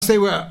they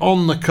were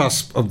on the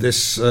cusp of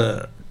this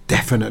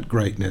definite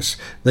greatness,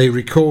 they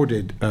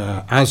recorded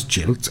as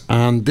Jilt,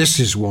 and this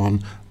is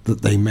one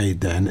that they made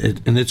then,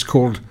 and it's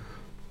called,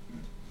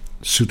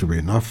 suitably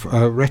enough,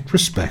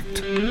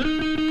 Retrospect.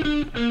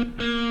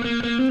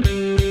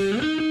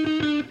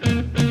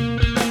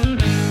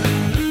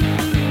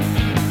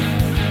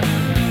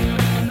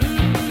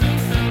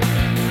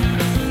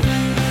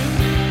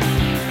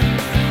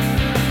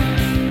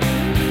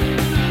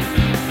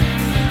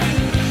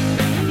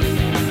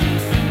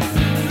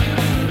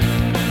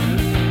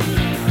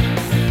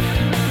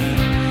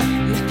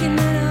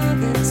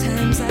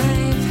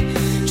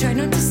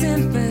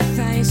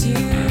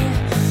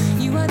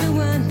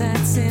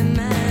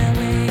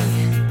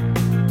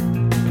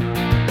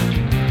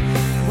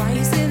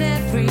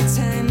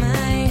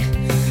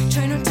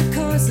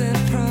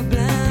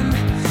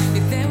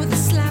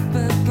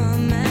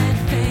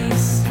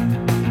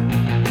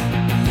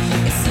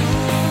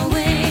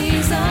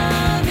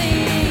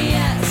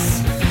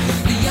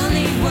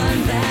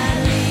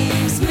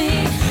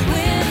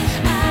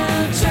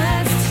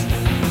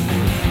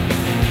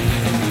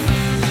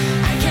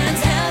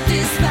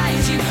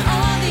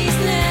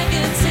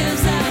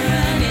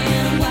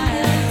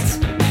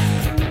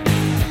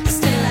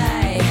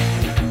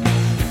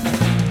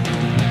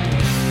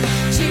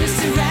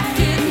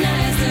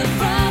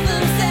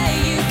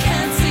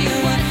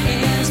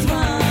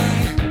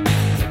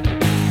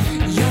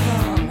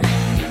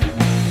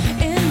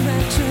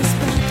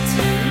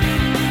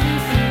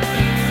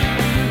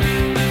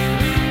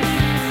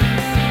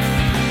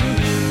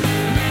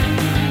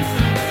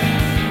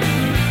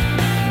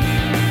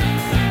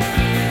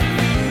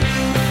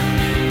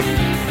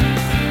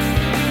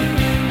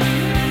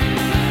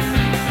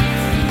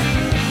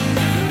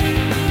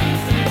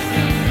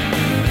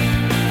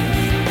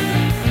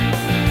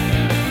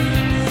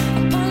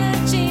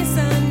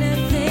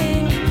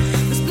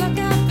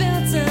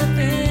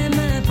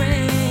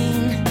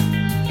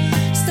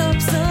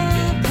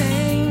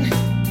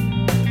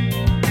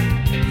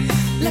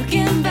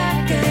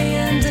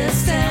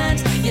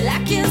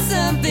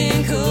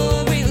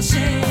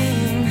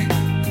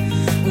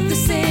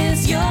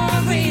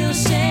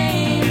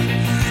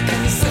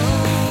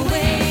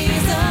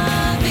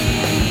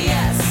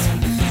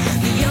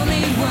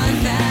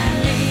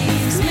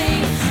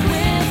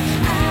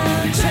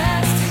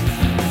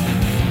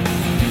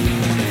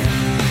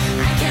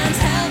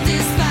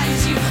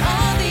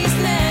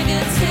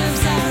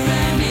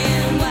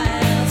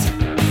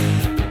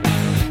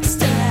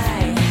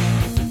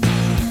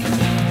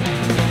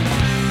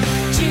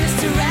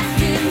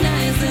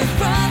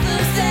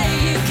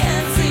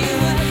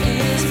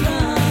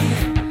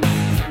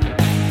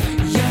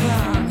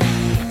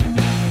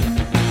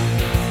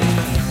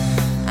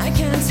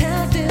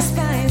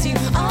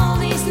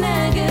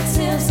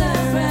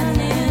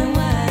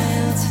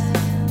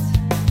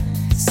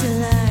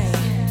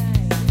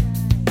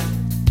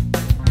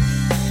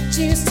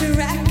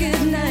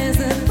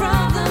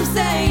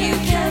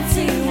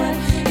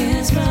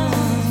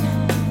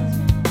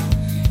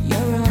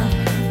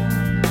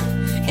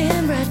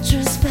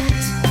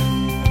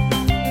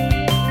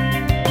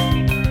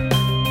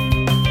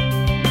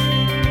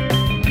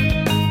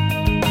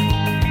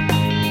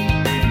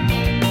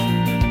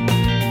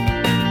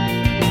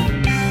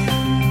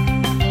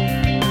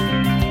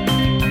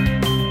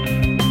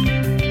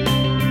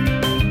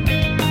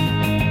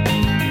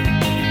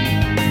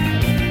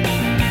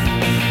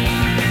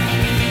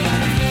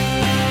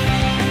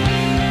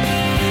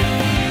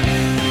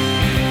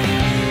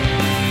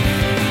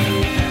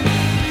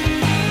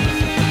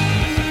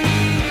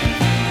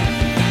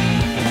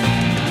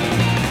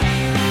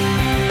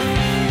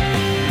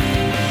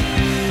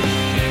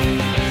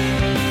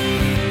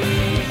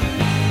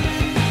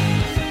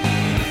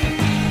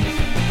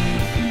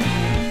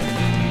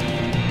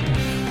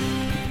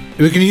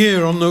 We can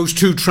hear on those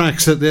two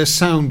tracks that their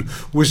sound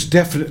was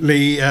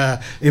definitely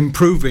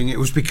improving. It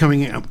was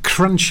becoming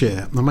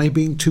crunchier. Am I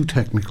being too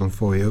technical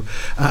for you?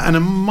 And a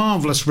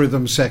marvellous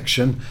rhythm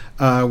section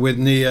with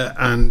Nia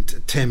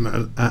and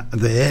Tim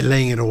there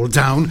laying it all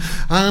down.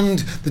 And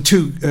the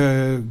two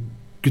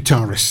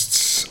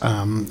guitarists.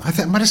 I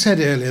might have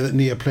said earlier that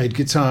Nia played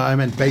guitar. I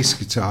meant bass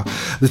guitar.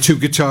 The two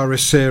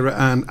guitarists, Sarah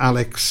and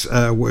Alex,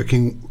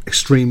 working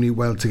extremely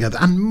well together.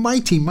 And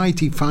mighty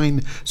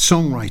fine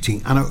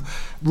songwriting and a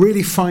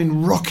really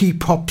fine rocky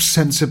pop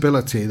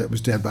sensibility that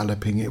was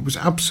developing. It was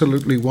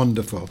absolutely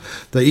wonderful.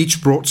 They each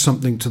brought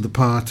something to the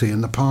party,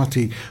 and the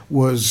party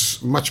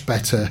was much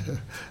better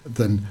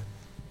than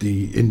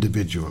the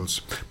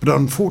individuals. But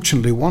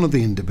unfortunately, one of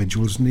the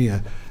individuals,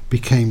 Nia,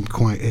 became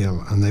quite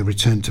ill, and they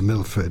returned to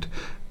Milford,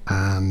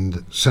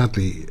 and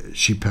sadly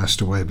she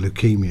passed away of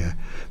leukemia,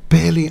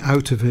 barely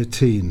out of her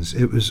teens.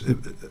 It was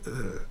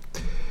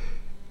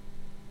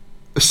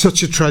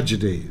such a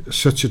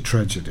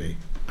tragedy,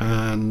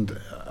 and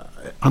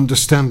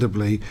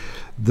understandably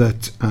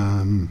that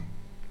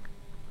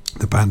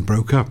the band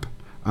broke up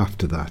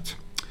after that.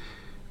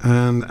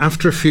 And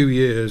after a few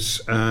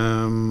years,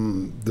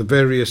 the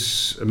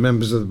various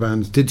members of the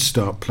band did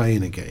start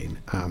playing again.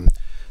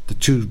 the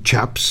two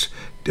chaps,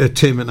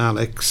 Tim and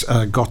Alex,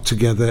 got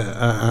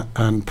together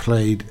and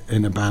played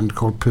in a band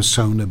called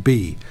Persona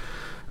B.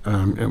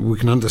 We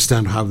can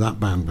understand how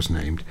that band was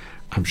named,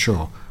 I'm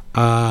sure.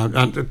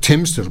 And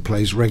Tim still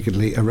plays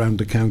regularly around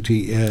the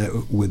county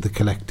with the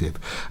collective.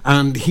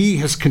 And he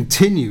has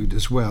continued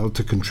as well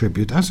to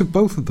contribute, as have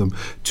both of them,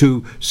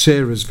 to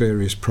Sarah's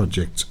various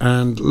projects.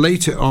 And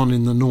later on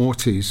in the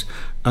noughties,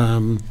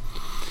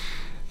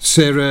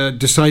 Sarah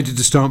decided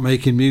to start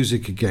making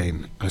music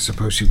again. I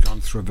suppose she'd gone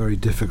through a very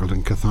difficult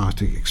and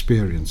cathartic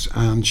experience.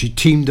 And she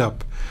teamed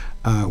up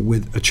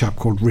with a chap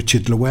called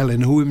Richard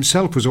Llewellyn, who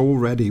himself was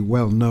already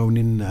well known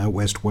in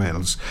West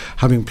Wales,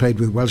 having played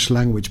with Welsh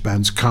language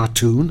bands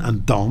Cartoon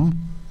and Dom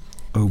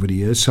over the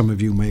years. Some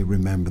of you may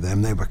remember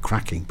them. They were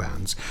cracking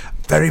bands,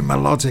 very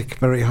melodic,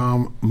 very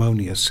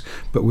harmonious,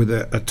 but with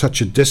a touch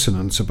of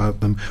dissonance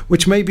about them,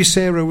 which maybe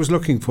Sarah was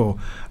looking for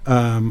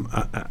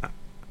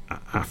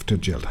after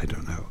Jill, I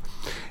don't know.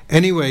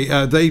 Anyway,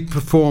 they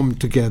performed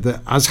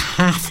together as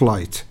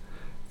Half-Light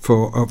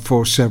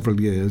for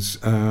several years,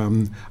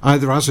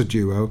 either as a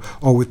duo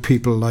or with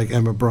people like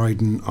Emma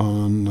Bryden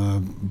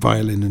on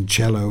violin and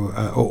cello,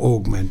 or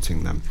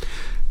augmenting them.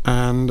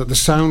 And the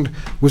sound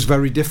was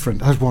very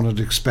different, as one would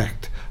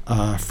expect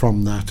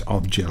from that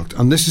of Jilt.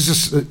 And this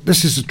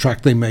is a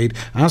track they made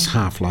as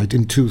Half-Light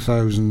in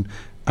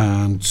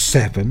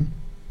 2007,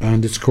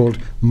 and it's called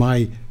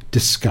My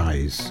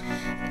Disguise.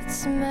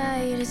 It's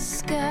my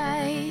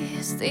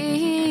disguise,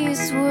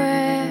 these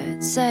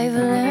words I've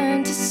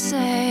learned to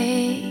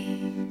say.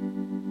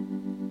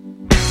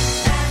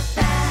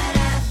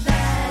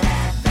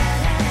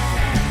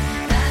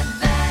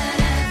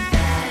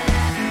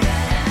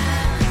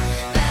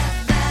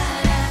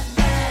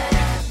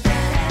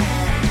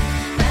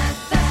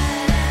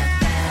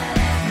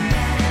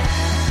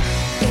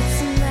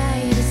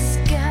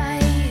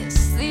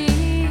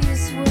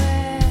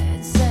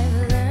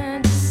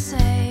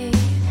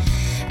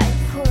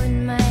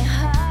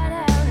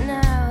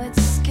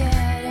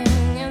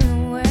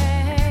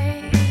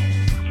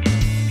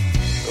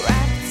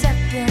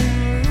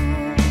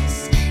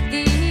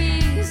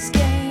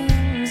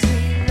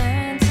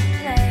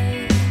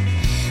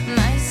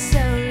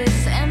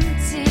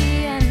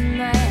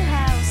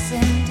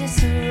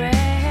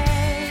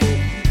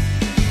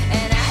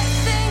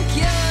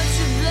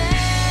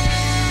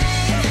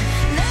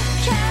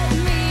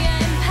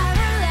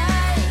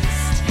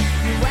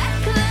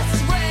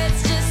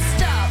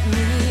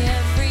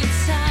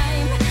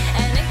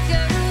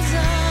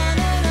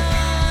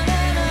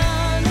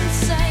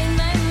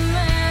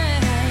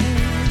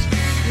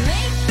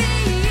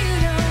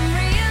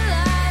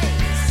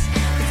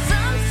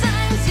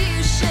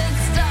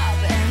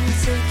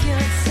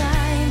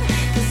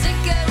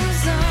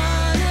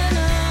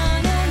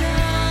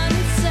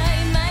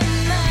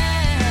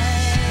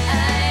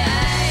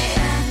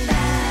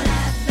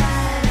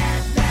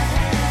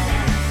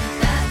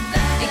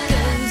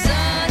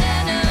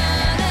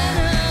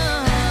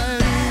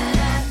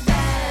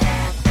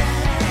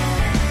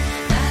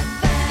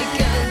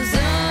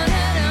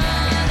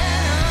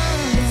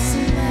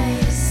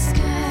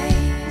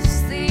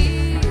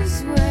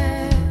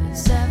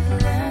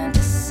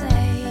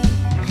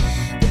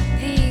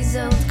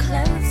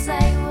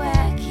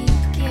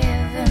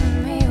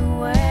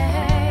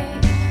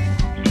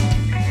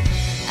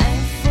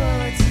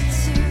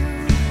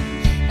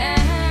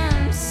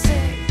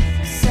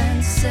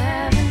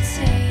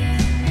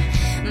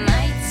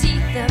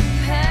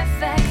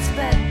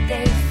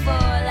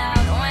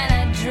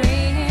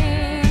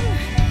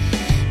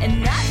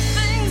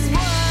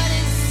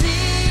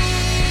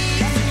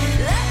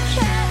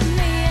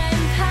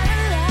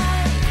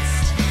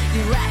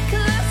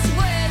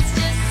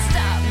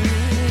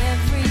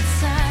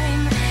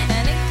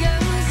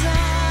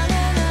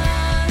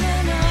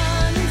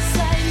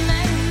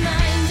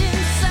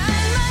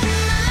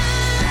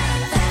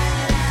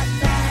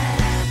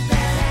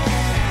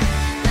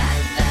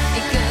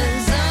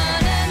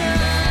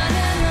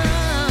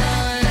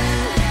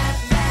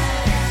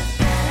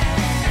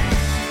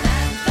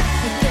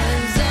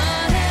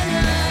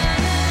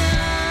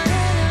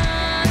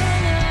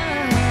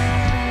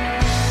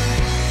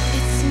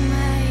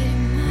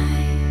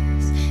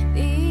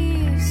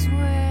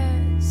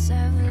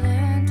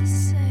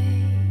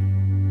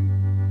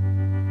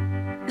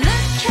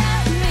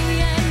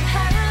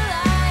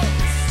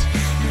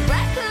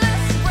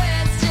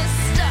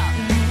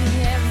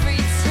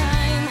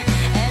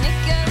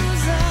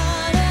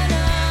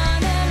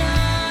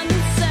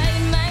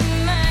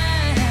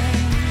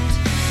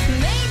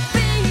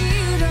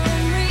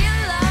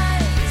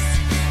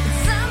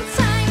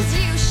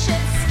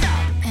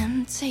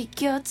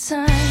 Your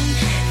time,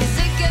 'cause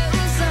it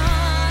goes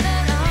on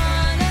and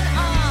on and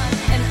on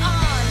and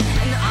on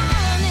and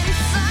on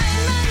inside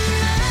my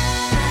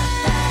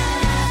mind.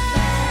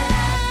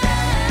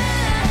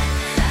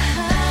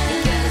 It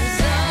goes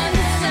on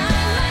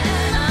inside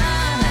my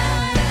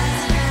mind.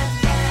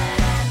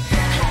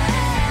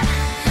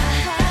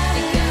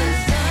 It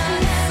goes on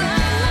inside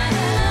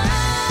my mind.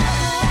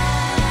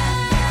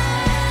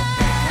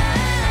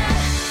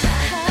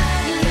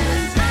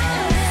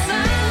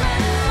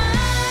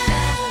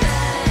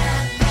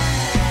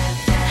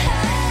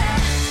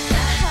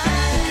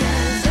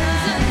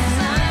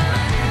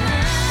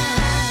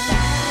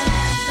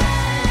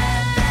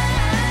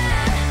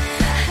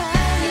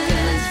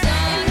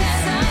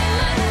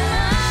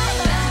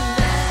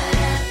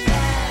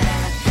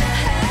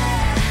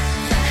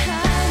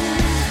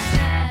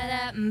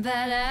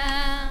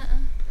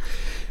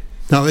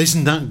 Now,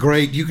 isn't that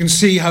great? You can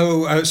see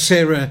how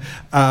Sarah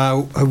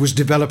was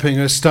developing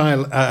her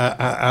style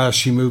as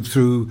she moved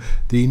through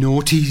the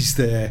noughties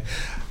there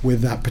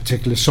with that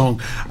particular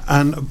song.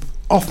 And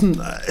often,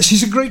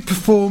 she's a great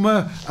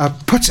performer,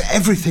 puts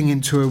everything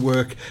into her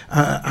work,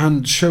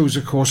 and shows,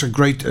 of course, a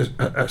great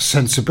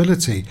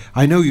sensibility.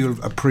 I know you'll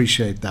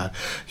appreciate that.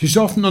 She's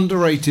often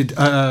underrated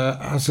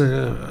as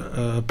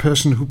a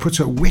person who puts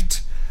her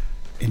wit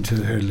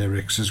into her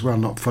lyrics as well,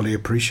 not fully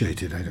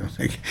appreciated, I don't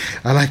think.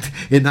 I liked,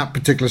 in that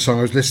particular song,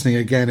 I was listening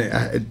again,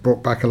 it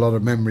brought back a lot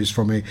of memories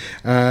for me.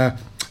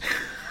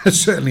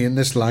 Certainly in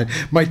this line,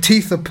 my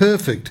teeth are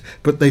perfect,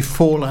 but they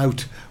fall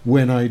out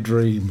when I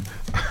dream.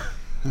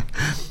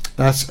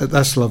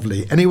 That's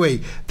lovely. Anyway,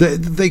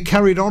 they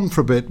carried on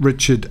for a bit,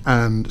 Richard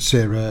and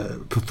Sarah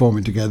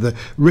performing together.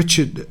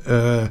 Richard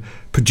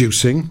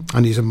producing,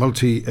 and he's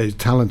a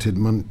talented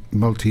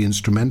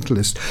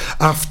multi-instrumentalist.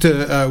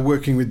 After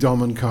working with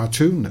Dom and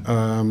Cartoon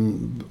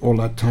all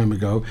that time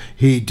ago,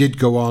 he did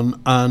go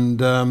on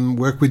and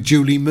work with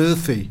Julie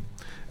Murphy,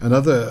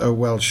 another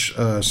Welsh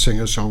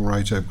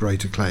singer-songwriter of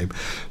great acclaim.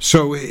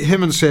 So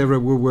him and Sarah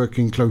were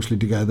working closely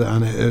together,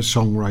 and her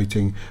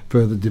songwriting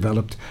further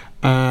developed,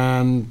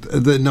 and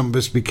the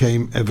numbers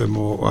became ever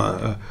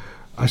more,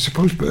 I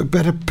suppose,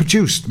 better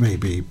produced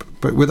maybe,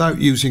 but without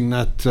using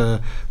that,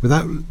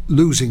 without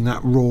losing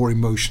that raw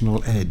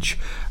emotional edge.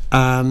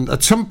 And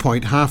at some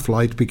point, Half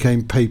Light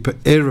became Paper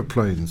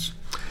Aeroplanes.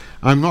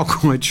 I'm not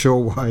quite sure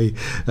why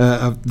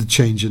of the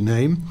change in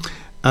name.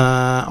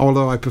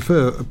 Although I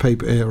prefer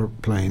Paper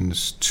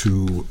Aeroplanes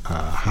to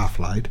Half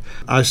Light.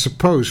 I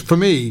suppose, for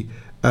me,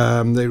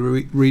 they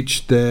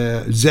reached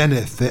their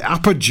zenith, their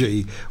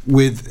apogee,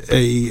 with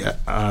a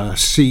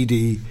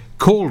CD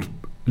called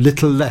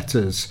Little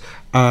Letters.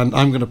 And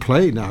I'm going to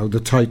play now the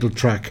title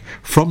track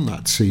from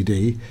that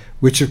CD,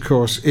 which of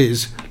course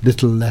is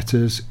Little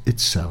Letters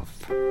itself.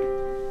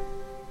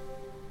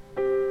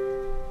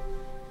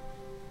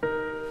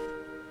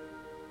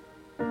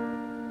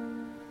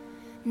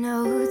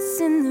 Notes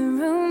in the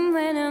room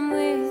when I'm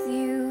with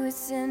you,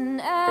 it's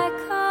an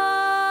echo.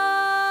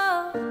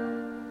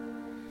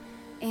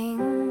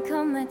 Ink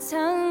on my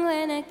tongue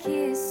when I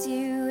kiss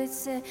you,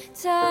 it's a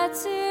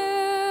tattoo.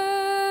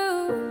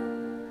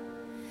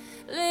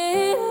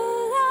 Little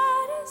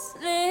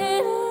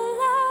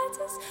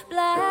letters,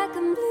 black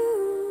and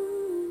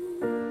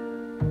blue.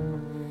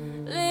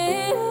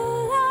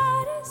 Little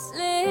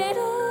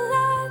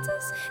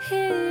letters,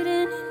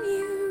 hidden in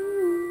you.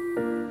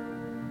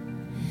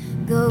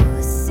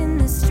 Ghosts in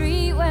the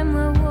street when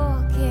we're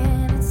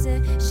walking, it's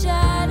a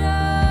shadow.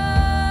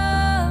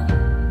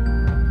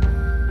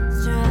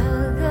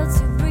 Struggle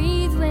to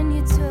breathe when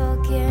you're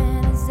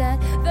talking, is that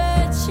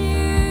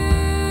virtue?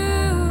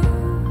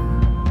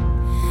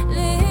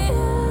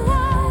 Little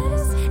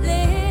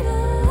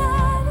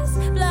letters,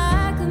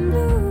 black and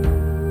blue.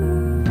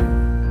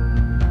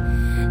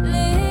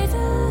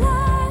 Little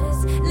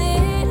letters,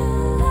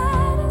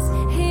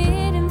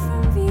 hidden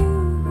from view.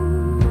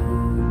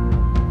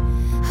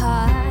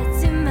 Hearts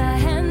in my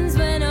hands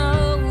when I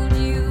hold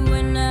you,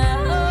 when I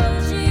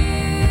hold you.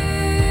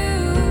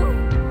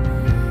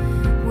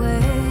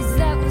 Words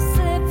that will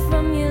slip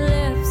from your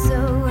lips, so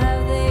how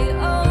they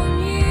own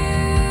you.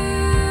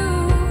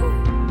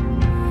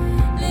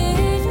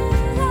 Little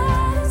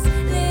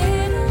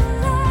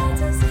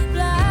letters,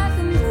 black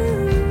and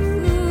blue.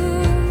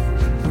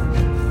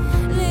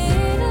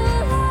 Little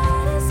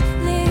letters,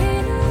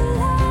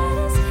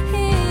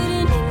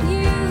 hidden in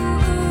you.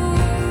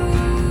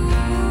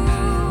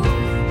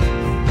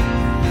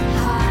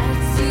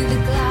 Hearts to the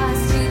glass,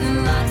 to the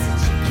marks that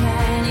you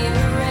can't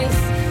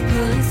erase.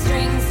 Pulling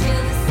strings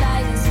till the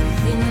silence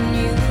within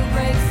you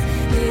breaks.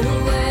 Little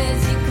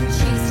words you can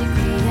choose to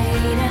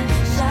create and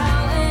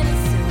shout when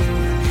it's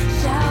over,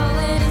 shout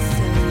when it's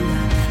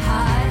over.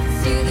 Hearts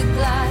to the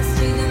glass,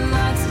 to the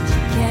marks that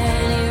you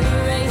can't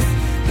erase.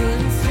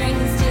 Pulling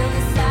strings till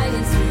the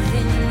silence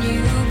within you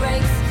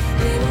breaks.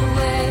 Little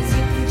words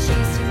you can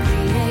choose to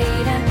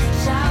create and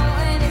shout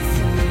when it's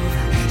over,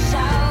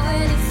 shout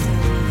when it's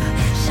over,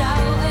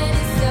 shout when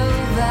it's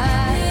over. Little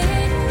letters,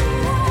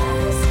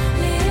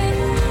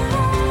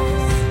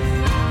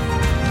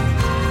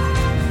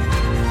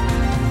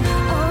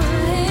 oh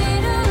little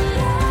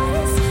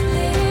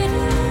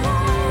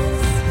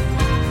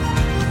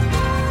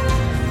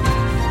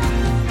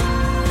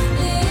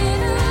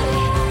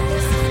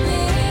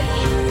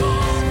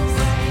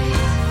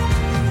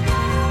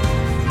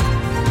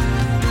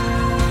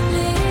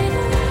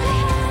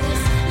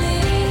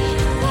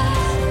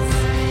letters,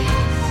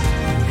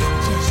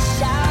 just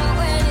shout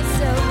when it's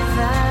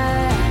over,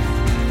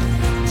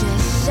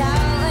 just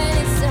shout when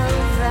it's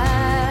over.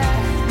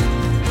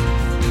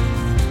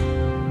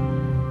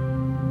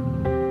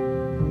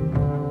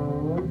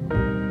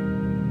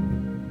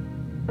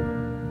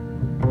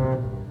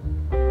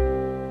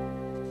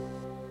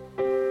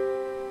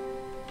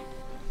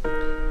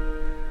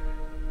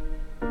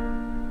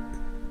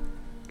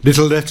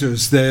 Little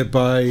Letters there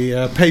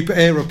by Paper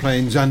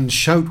Aeroplanes, and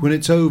Shout When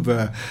It's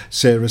Over,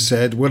 Sarah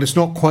said. Well, it's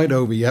not quite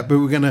over yet, but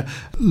we're going to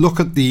look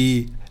at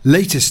the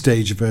latest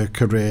stage of her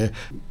career,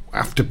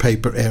 after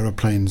Paper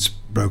Aeroplanes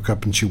broke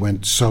up and she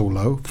went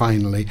solo,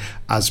 finally,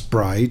 as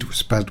Bride,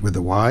 spelt with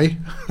a Y.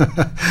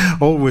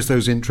 Always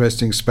those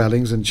interesting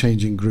spellings and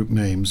changing group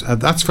names.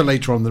 That's for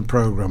later on in the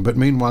programme. But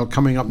meanwhile,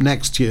 coming up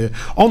next year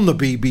on the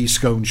BB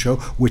Skone Show,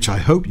 which I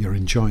hope you're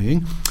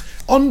enjoying,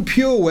 on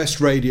Pure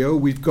West Radio,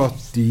 we've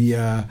got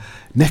the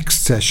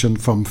next session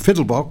from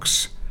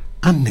Fiddlebox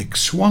and Nick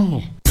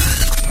Swannell.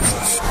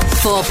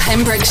 For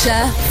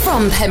Pembrokeshire,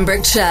 from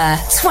Pembrokeshire,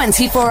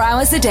 24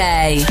 hours a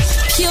day.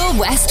 Pure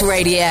West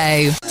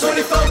Radio.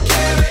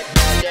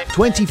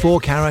 24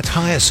 Carat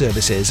hire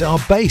services are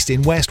based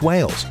in West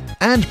Wales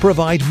and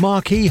provide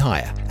marquee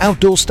hire,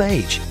 outdoor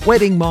stage,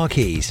 wedding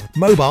marquees,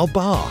 mobile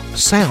bar,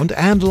 sound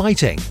and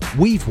lighting.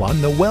 We've won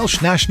the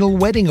Welsh National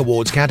Wedding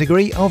Awards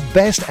category of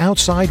Best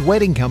Outside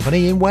Wedding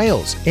Company in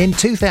Wales in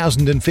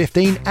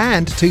 2015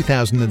 and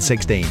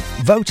 2016,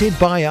 voted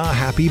by our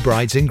happy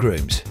brides and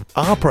grooms.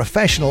 Our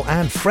professional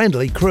and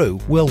friendly crew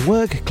will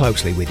work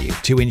closely with you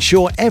to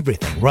ensure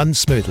everything runs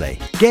smoothly.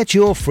 Get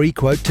your free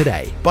quote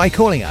today by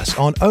calling us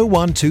on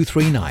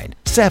 01239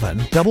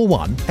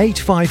 711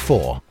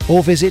 854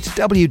 or visit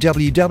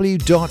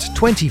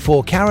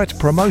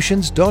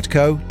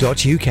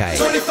www.24caratpromotions.co.uk.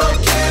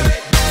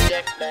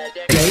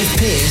 Dave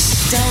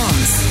Pearce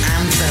Dance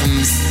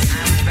Anthems.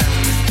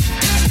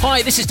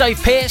 Hi, this is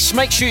Dave Pearce.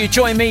 Make sure you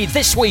join me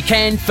this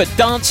weekend for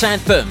Dance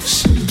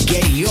Anthems.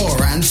 Get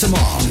your anthem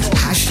on.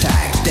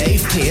 Hashtag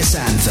Dave Pearce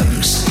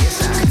Anthems.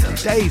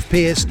 Dave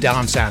Pearce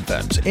Dance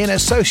Anthems in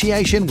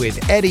association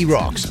with Eddie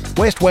Rocks,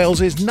 West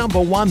Wales's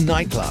 #1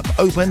 nightclub,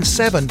 open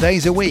 7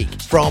 days a week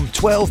from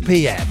 12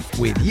 p.m.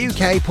 with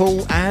UK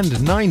pool and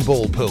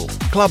 9-ball pool.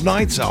 Club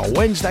nights are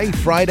Wednesday,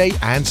 Friday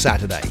and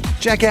Saturday.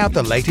 Check out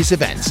the latest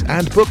events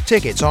and book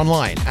tickets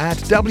online at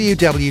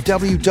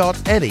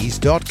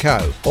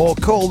www.eddies.co or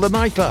call the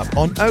nightclub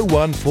on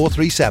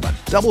 01437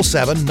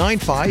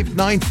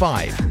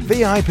 779595.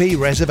 VIP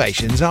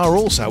reservations are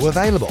also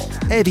available.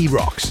 Eddie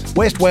Rocks,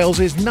 West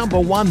Wales's #1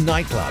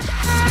 nightclub.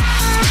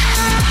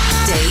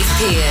 Dave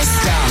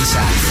Pearce Dance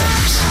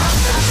Anthems.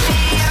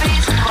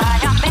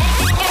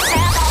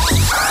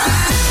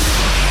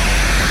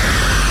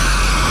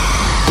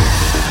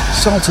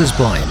 Salters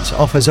Blinds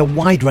offers a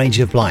wide range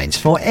of blinds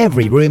for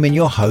every room in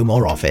your home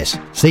or office.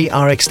 See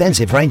our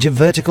extensive range of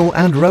vertical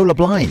and roller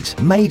blinds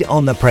made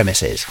on the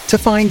premises to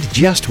find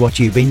just what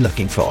you've been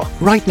looking for.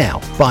 Right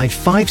now, buy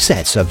 5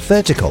 sets of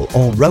vertical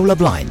or roller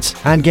blinds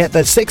and get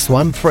the 6th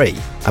one free.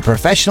 A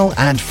professional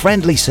and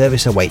friendly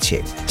service awaits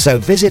you. So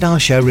visit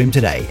our showroom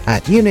today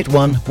at Unit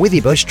 1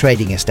 Withybush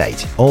Trading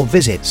Estate or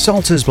visit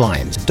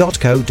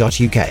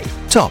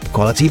saltersblinds.co.uk. Top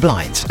quality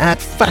blinds at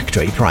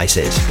factory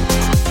prices.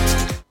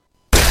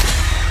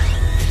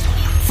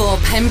 For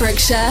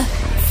Pembrokeshire,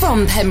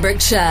 from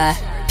Pembrokeshire,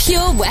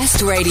 Pure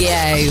West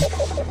Radio.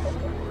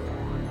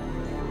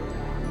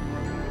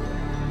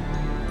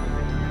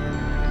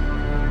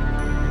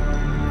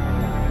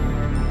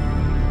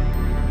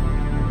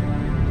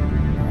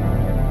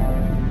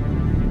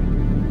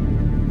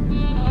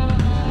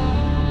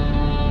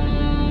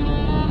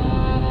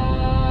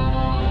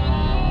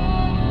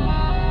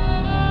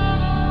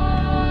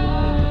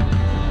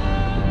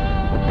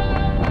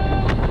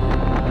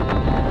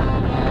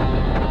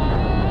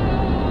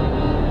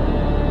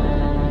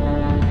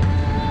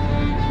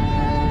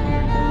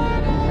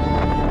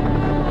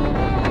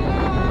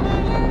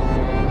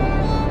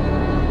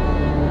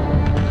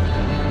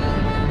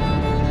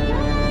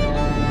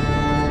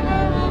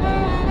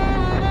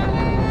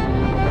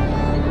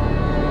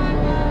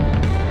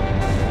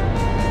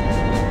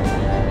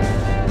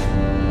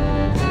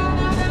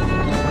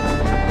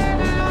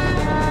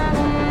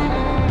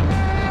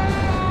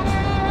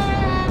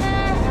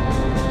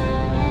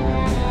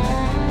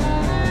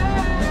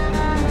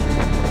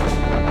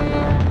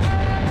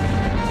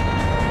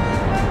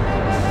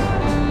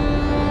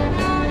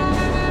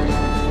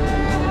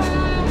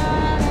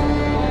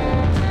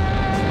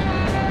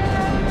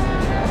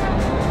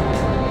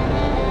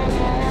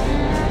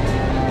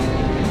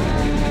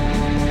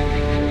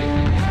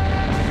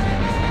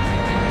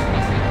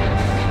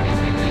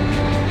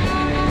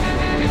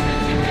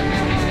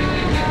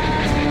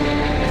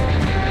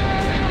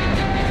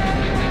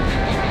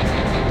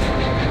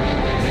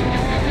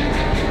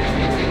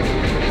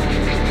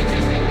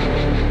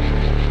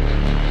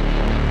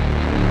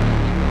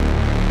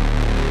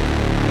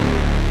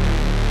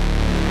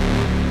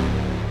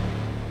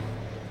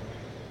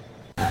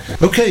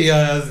 Okay,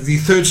 the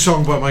third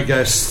song by my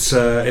guests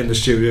in the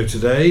studio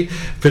today,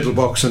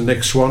 Fiddlebox and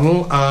Nick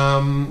Swannell.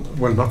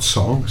 Well, not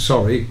song,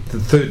 sorry, the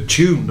third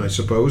tune, I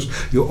suppose.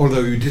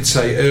 Although you did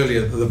say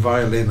earlier that the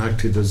violin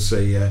acted as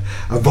a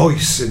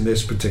voice in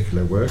this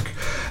particular work.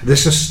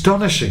 This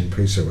astonishing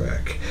piece of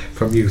work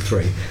from you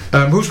three.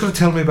 Who's going to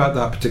tell me about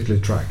that particular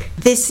track?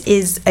 This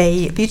is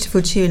a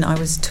beautiful tune I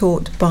was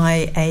taught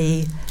by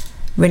a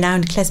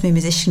renowned klezmer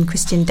musician,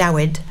 Christian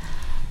Dawid,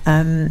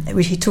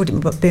 which he taught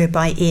it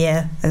by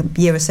ear a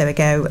year or so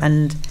ago,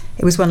 and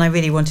it was one I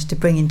really wanted to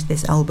bring into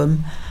this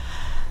album.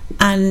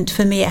 And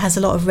for me, it has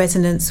a lot of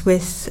resonance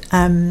with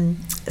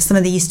some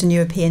of the Eastern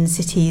European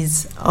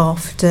cities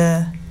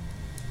after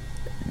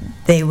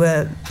they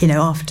were,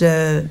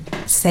 after,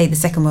 say, the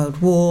Second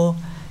World War,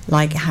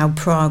 like how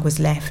Prague was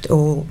left,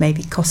 or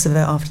maybe Kosovo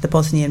after the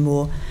Bosnian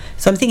War.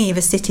 So I'm thinking of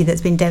a city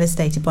that's been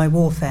devastated by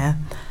warfare.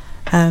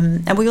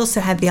 And we also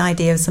had the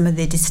idea of some of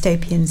the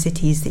dystopian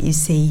cities that you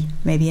see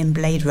maybe in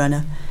Blade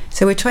Runner.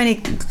 So we're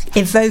trying to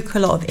evoke a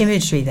lot of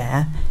imagery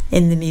there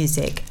in the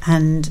music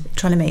and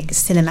trying to make a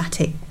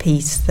cinematic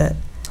piece that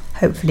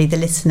hopefully the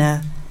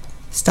listener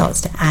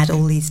starts to add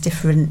all these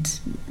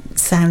different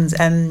sounds,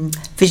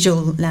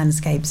 visual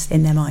landscapes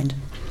in their mind.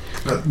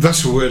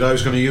 That's the word I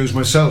was going to use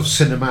myself,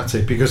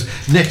 cinematic, because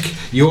Nick,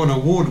 you're an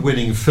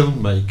award-winning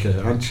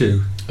filmmaker, aren't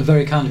you?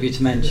 Very kind of you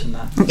to mention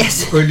that.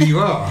 Yes. Well, you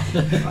are.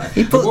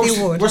 You bought the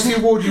award. What's the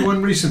award you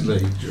won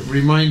recently?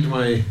 Remind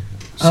my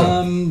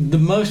son. The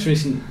most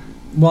recent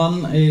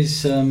one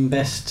is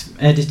Best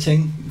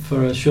Editing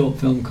for a short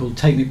film called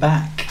Take Me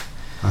Back.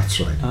 That's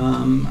right.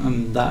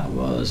 And that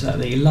was at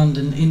the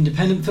London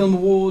Independent Film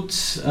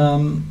Awards.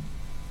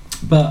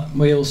 But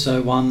we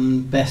also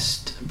won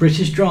Best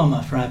British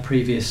Drama for our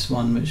previous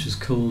one, which was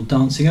called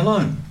Dancing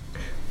Alone.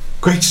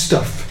 Great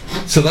stuff.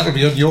 So that'll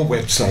be on your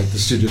website, the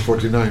Studio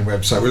 49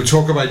 website. We'll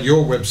talk about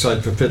your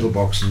website for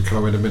Fiddlebox and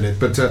Co in a minute.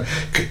 But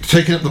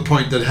taking up the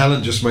point that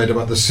Helen just made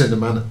about the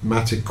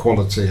cinematic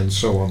quality and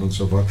so on and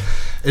so forth,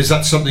 is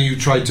that something you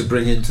tried to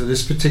bring into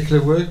this particular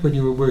work when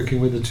you were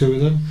working with the two of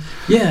them?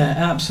 Yeah,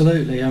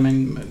 absolutely. I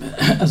mean,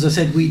 as I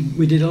said,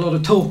 we did a lot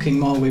of talking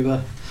while we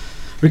were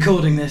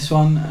recording this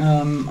one,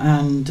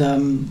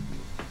 and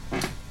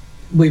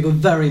we were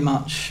very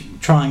much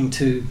trying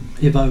to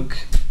evoke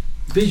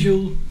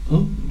visual.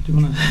 Oh, do you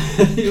want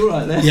to? You're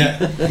right there.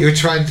 Yeah, you were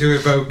trying to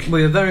evoke.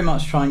 We were very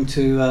much trying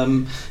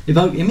to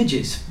evoke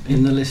images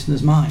in the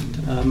listener's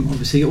mind.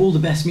 Obviously, all the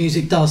best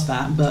music does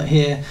that, but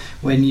here,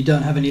 when you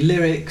don't have any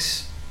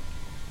lyrics,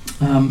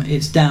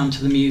 it's down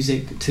to the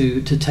music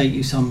to take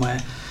you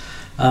somewhere.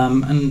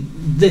 And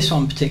this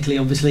one particularly,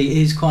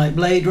 obviously, is quite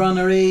Blade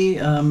Runner-y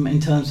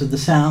in terms of the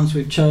sounds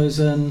we've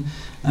chosen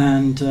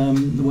and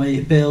the way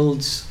it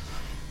builds.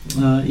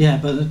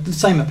 But the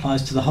same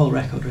applies to the whole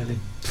record, really.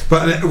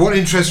 But what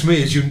interests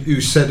me is you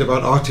said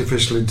about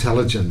artificial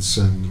intelligence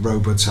and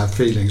robots have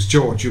feelings.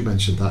 George, you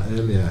mentioned that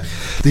earlier.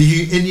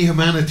 The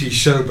inhumanity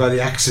showed by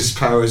the Axis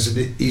powers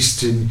in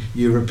Eastern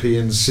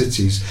European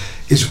cities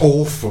is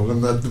awful,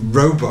 and that the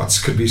robots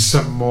could be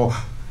somehow,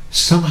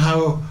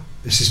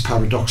 this is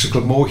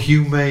paradoxical, more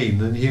humane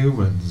than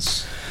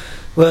humans.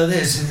 Well,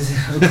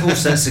 of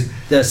course,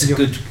 that's a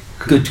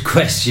good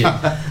question.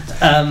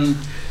 I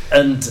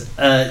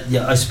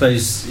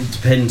suppose it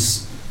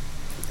depends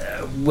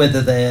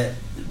whether they're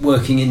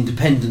working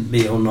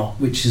independently or not,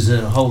 which is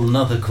a whole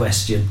another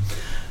question.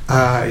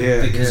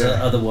 Because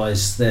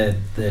otherwise they're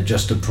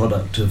just a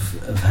product of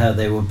how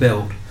they were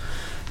built.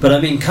 But I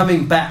mean,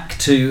 coming back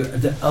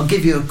to, I'll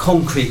give you a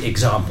concrete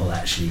example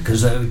actually,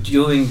 because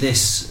during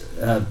this,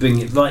 bring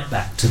it right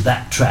back to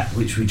that track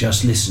which we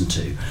just listened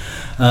to.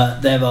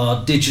 There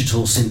are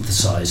digital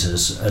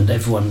synthesizers, and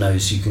everyone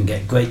knows you can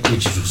get great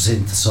digital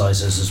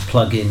synthesizers as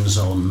plugins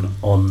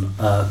on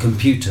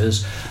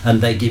computers,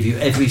 and they give you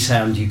every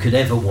sound you could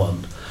ever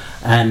want.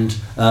 And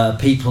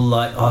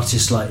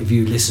artists like, if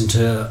you listen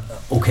to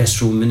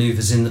Orchestral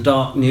Manoeuvres in the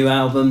Dark new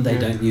album, they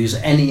don't use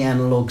any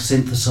analog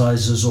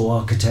synthesizers or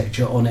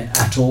architecture on it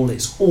at all.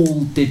 It's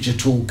all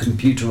digital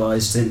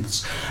computerized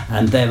synths,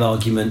 and their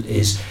argument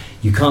is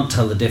you can't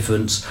tell the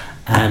difference,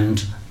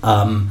 and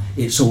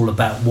it's all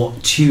about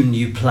what tune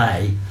you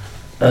play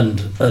and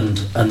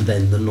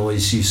then the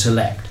noise you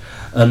select,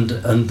 and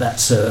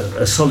that's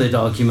a solid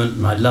argument,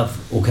 and I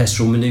love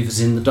Orchestral Manoeuvres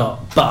in the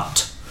Dark,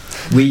 but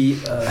we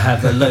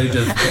have a load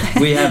of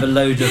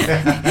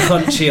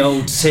crunchy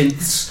old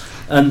synths,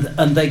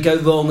 and they go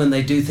wrong and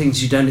they do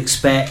things you don't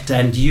expect,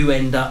 and you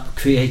end up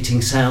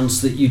creating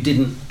sounds that you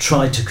didn't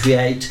try to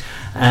create.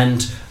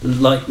 And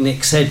like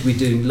Nick said, we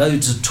do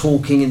loads of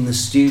talking in the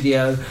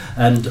studio,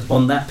 and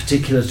on that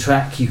particular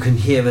track you can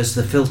hear as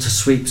the filter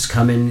sweeps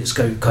come in, it's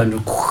going kind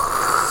of,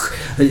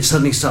 and it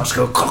suddenly starts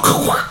to go,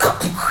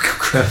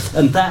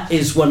 and that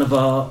is one of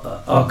our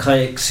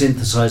archaic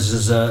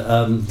synthesizers.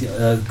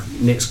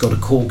 Nick's got a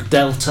Korg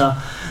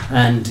Delta,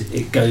 and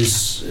it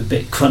goes a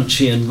bit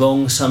crunchy and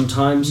wrong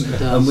sometimes,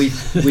 and we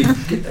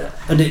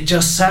and it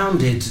just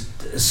sounded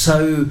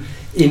so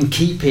in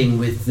keeping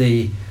with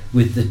the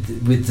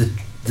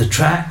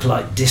track,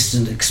 like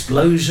distant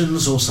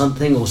explosions or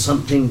something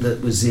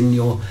that was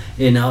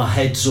in our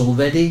heads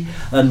already,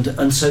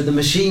 and so the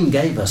machine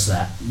gave us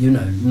that,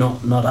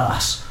 not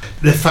us.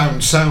 They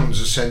found sounds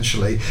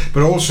essentially,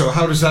 but also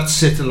how does that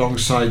sit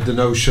alongside the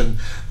notion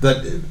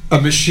that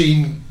a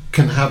machine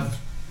can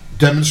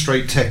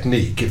demonstrate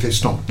technique if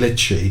it's not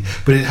glitchy,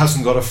 but it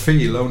hasn't got a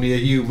feel? Only a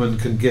human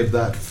can give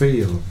that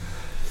feel.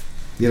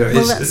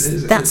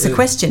 That's the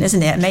question,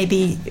 isn't it?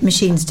 Maybe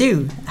machines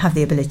do have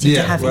the ability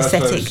to have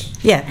aesthetic.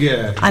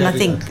 And I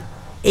think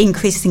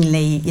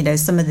increasingly,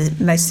 some of the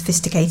most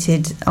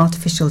sophisticated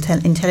artificial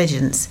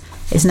intelligence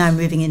is now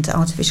moving into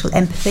artificial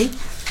empathy.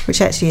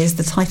 which actually is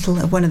the title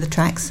of one of the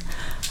tracks,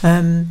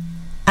 and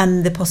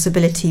the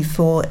possibility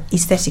for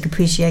aesthetic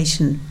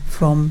appreciation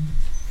from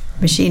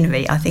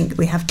machinery, I think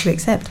we have to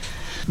accept.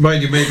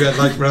 Mind you, maybe I'd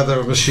like rather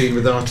a machine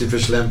with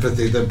artificial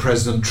empathy than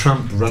President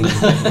Trump running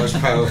the most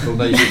powerful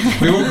nation.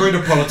 We won't go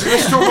into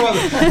politics.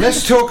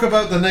 Let's talk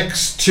about the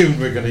next tune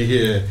we're going to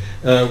hear,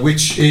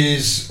 which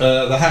is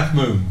The Half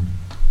Moon,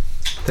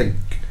 I think.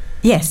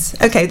 Yes,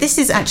 okay, this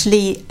is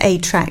actually a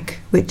track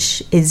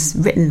which is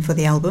written for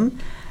the album.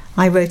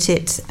 I wrote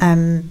it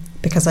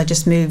because I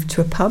just moved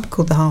to a pub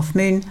called The Half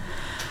Moon.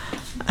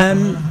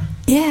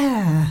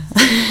 Yeah.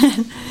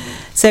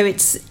 So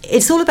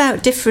it's all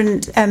about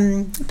different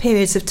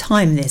periods of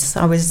time, this.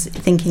 I was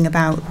thinking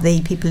about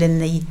the people in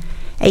the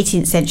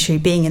 18th century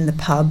being in the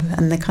pub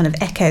and the kind of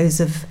echoes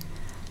of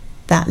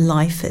that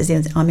life as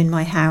I'm in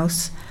my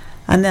house.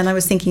 And then I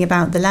was thinking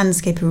about the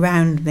landscape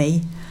around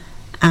me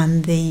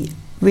and the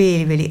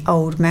really, really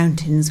old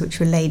mountains which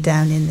were laid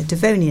down in the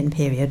Devonian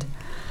period.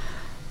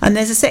 And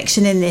there's a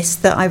section in this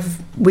that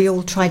we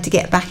all tried to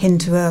get back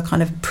into a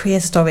kind of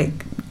prehistoric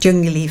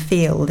jungly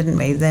feel, didn't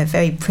we? They're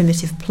very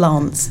primitive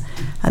plants,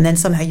 and then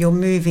somehow you're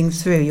moving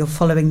through, you're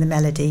following the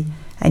melody,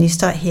 and you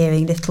start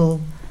hearing little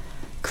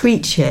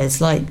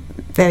creatures like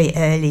very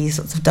early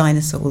sorts of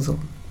dinosaurs. Or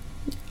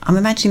I'm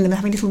imagining them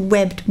having little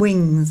webbed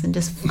wings and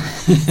just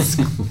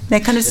they're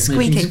kind of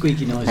squeaking, making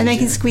squeaky noises, and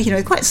making squeaky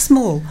noises, quite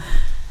small.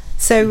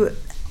 So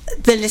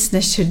the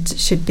listener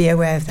should be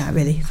aware of that,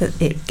 really,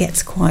 that it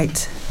gets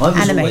quite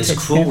animated. I was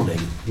always crawling,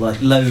 like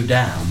low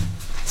down.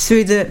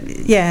 Through the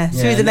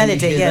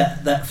melody,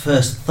 That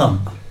first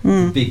thump,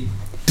 the big.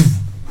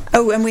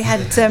 Oh, and we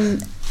had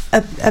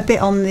a bit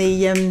on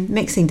the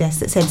mixing desk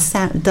that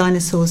said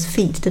dinosaurs'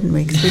 feet, didn't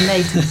we? Because we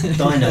made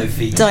Dino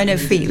feet. Dino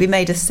feet. We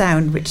made a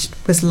sound which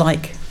was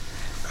like.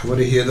 I want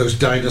to hear those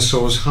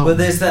dinosaurs hum. Well,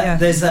 there's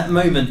that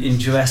moment in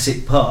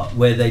Jurassic Park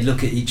where they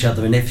look at each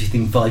other and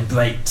everything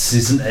vibrates,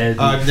 isn't there?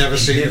 I've never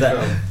seen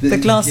that. The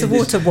glass of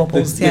water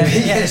wobbles. Yeah,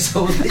 that's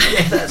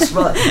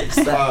right. It's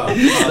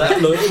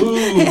that like,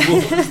 ooh,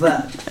 what was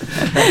that?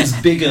 That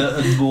was bigger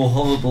and more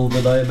horrible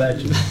than I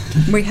imagined.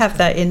 We have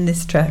that in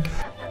this track.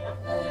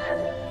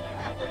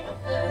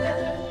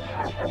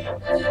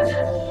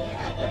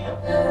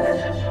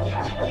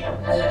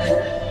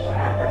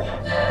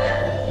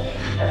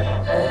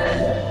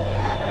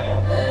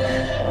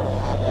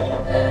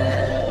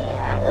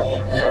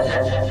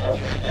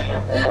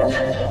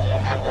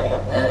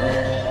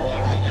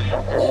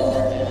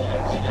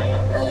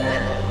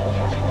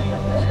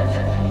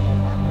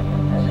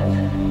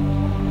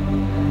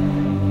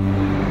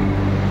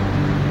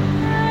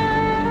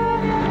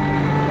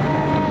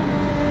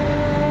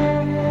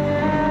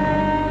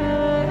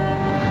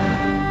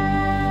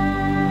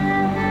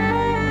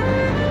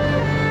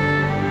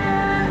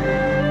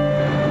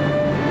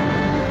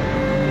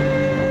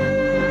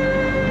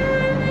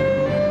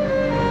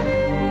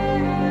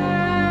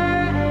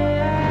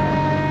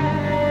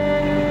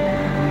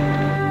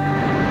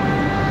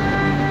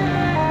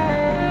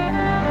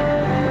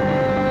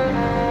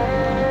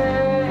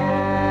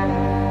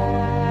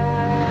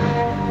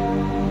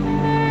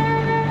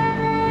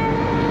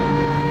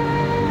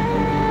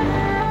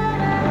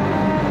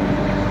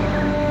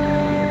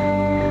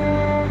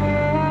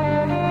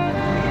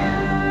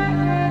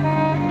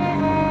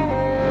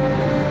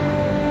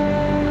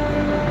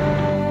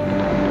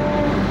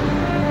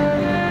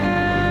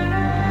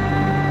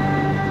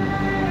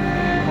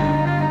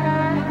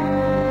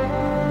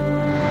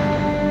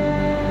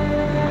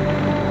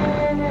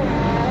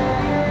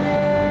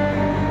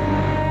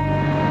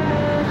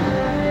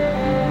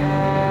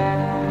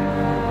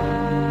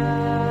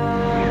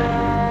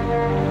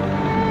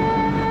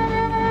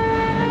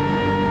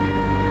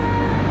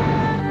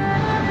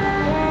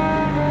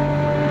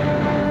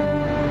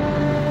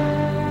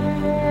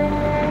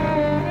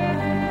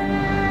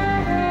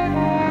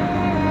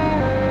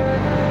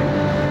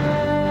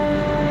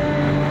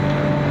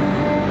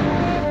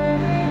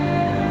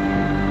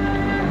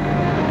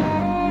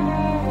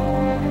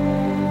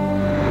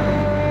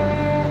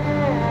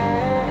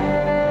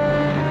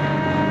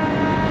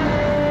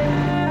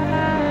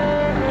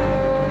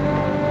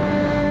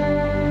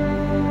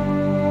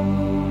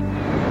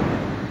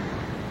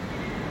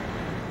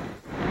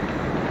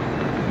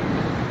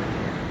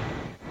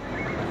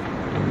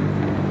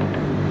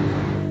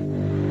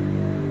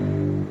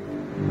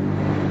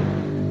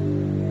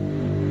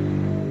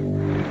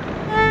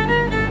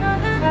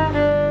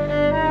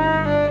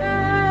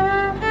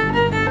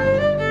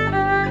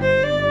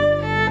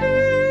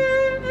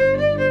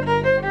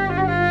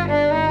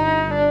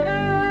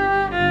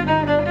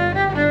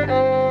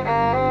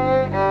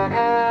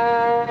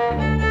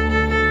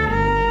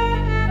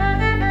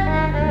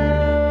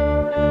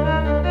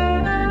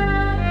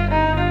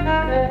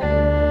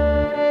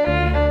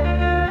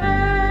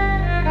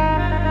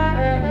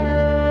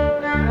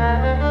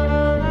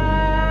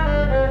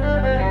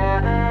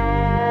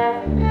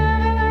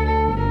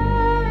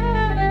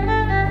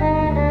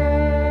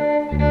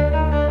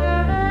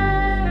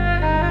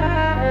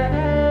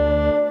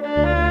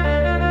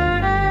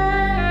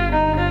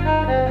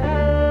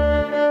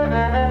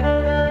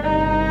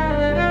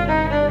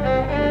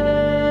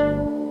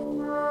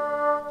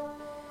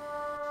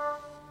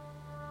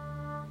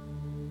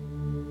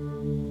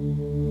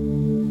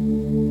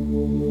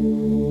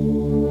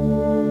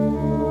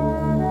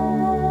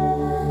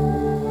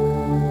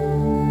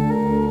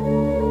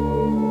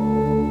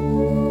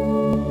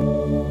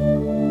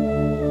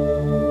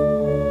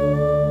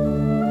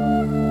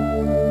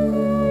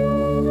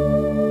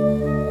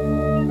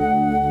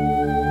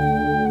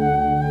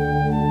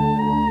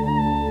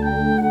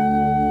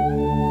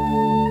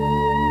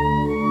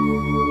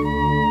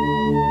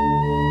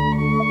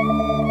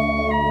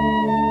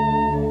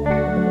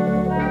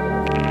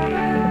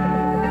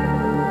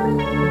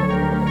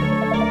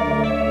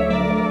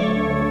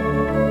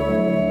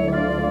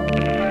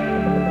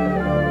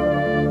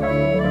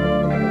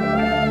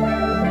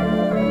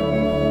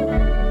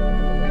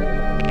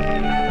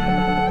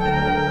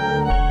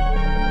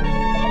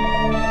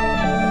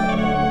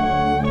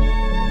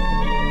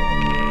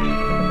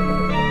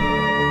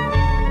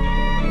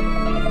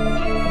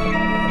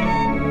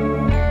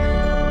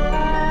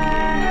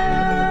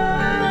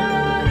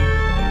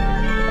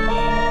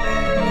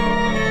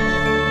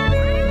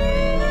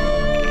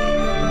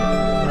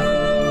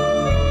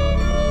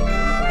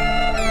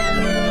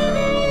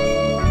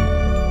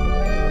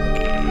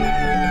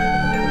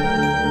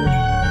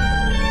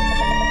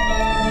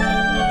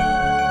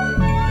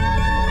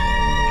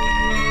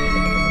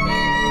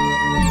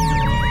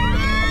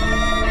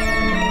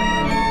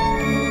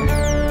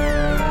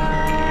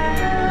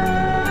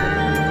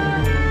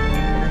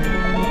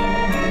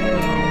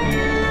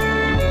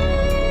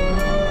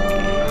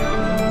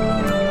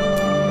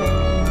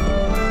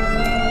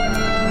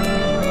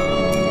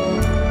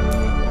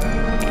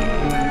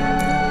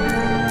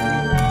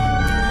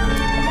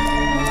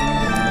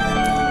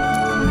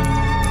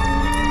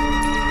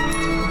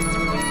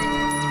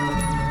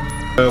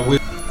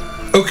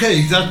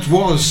 Okay, that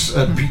was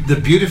the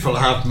beautiful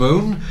Half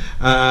Moon.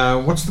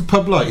 What's the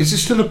pub like? Is it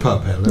still a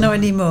pub, Helen? Not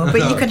anymore,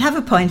 but you can have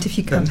a pint if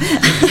you come.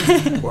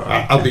 Well,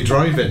 I'll be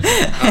driving.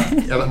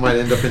 I might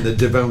end up in the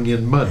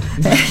Devonian mud.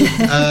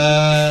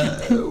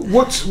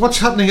 What's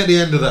happening at the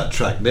end of that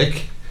track,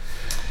 Nick?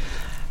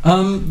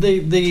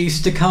 The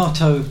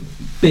staccato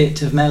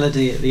bit of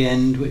melody at the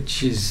end,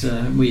 which is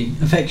we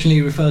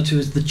affectionately refer to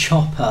as the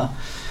chopper,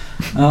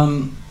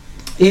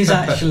 is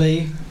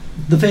actually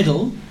the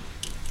fiddle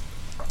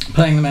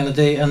playing the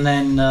melody, and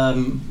then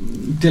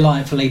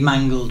delightfully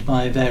mangled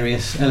by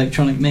various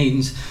electronic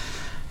means,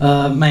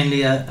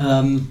 mainly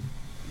a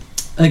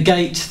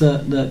gate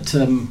that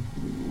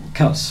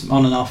cuts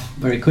on and off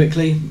very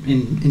quickly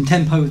in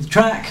tempo with the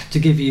track to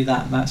give you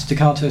that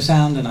staccato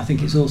sound, and I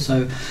think it's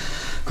also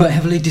quite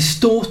heavily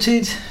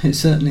distorted. It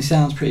certainly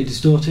sounds pretty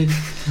distorted.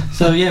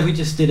 So yeah, we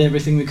just did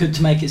everything we could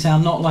to make it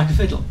sound not like a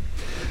fiddle.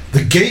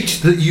 The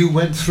gate that you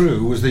went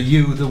through was the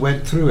you that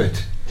went through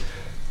it.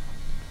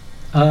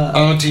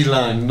 Artie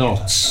Lang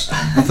knots.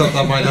 I thought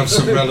that might have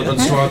some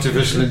relevance to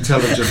artificial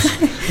intelligence.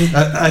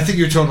 I think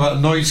you were talking about a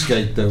noise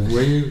gate, though,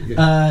 were you?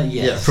 Yes.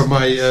 Yeah, for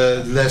my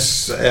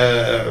less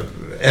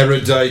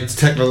erudite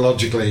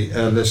technologically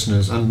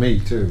listeners, and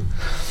me too.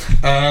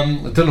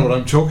 I don't know what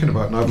I'm talking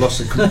about, and I've lost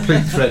a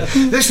complete thread.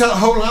 This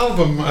whole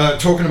album,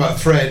 talking about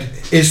thread,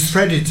 is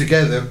threaded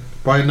together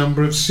by a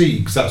number of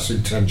siegs. That's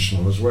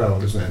intentional as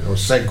well, isn't it? Or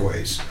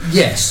segues.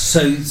 Yes,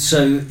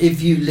 so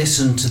if you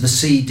listen to the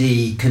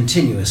CD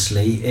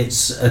continuously,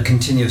 it's a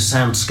continuous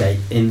soundscape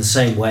in the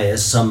same way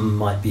as some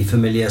might be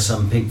familiar,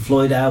 some Pink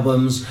Floyd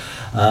albums,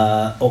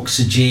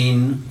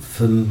 Oxygen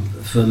from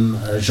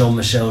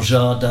Jean-Michel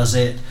Jarre does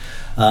it.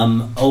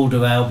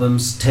 Older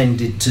albums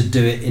tended to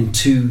do it in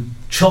two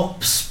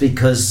chops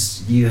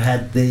because you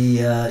had the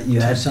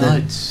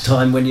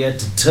time when you had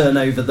to turn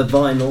over the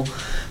vinyl,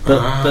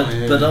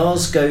 but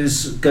ours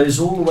goes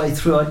all the way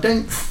through. I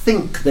don't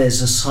think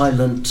there's a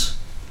silent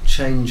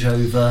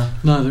changeover.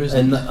 No, there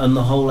isn't. On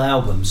the whole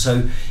album,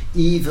 so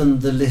even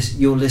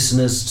your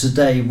listeners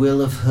today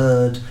will have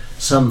heard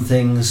some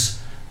things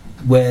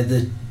where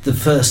the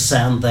first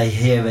sound they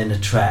hear in a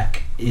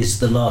track is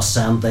the last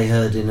sound they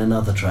heard in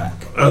another track.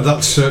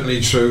 That's certainly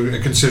true,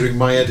 considering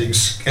my editing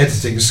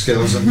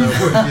skills are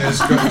nowhere near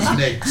as good as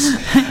Nick's.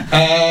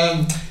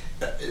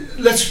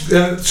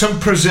 Let's some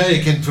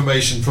prosaic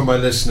information for my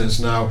listeners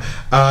now.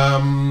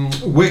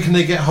 Where can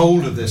they get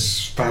hold of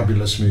this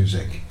fabulous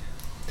music?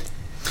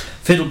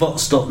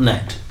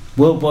 Fiddlebox.net,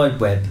 World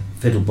Wide Web,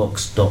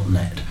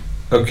 fiddlebox.net.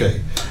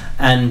 Okay.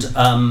 And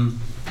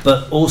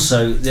but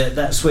also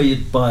that's where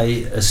you'd buy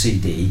a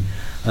CD.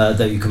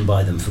 Though you can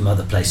buy them from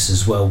other places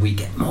as well. We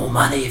get more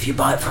money if you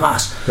buy it from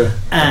us.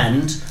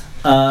 And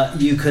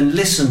you can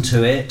listen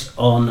to it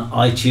on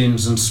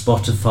iTunes and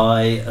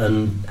Spotify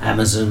and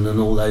Amazon and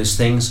all those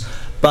things.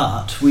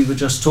 But we were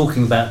just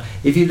talking about,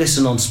 if you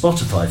listen on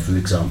Spotify, for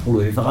example,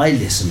 or if I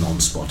listen on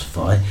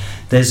Spotify,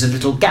 there's a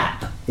little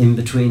gap in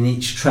between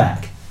each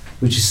track,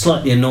 which is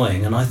slightly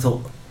annoying. And I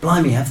thought,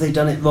 blimey, have they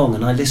done it wrong?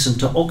 And I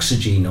listened to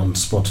Oxygen on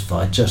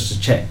Spotify just to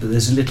check, but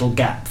there's a little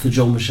gap for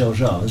Jean-Michel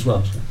Jarre as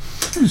well.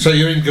 So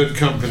you're in good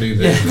company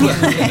there.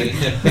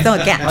 With our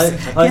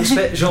gaps. I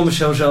expect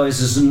Jean-Michel Jarre is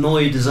as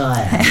annoyed as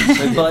I am.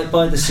 So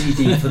buy the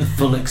CD for the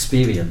full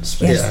experience.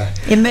 Yes.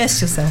 Yeah.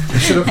 Immerse yourself.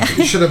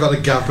 You should have had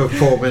a gap of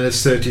 4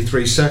 minutes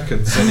 33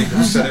 seconds, and he could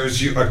have said it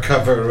was a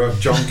cover of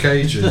John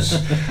Cage's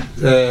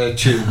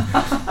tune.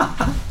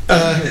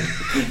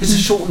 It's a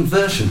shortened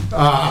version.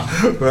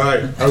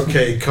 Right.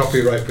 Okay.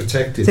 Copyright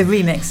protected. The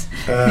remix.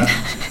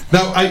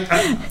 Now,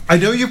 I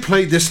know you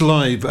played this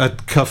live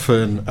at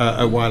Cuffern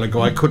a while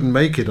ago. I couldn't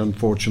make it,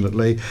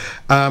 unfortunately.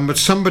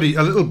 But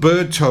a little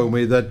bird told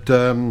me that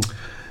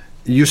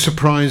you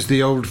surprised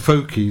the old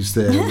folkies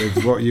there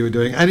with what you were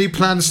doing. Any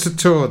plans to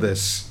tour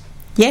this?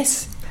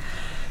 Yes.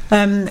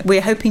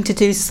 We're hoping to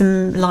do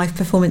some live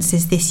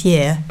performances this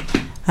year.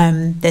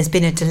 There's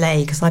been a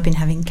delay because I've been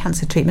having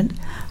cancer treatment,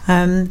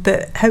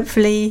 but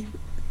hopefully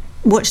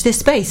watch this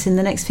space. In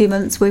the next few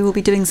months we will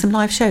be doing some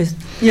live shows.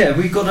 Yeah,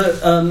 we've got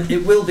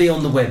it will be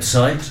on the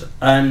website,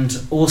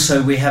 and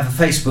also we have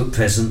a Facebook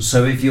presence,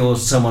 so if you're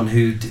someone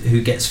who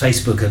gets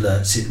Facebook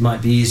alerts, it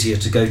might be easier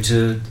to go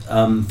to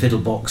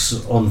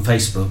Fiddlebox on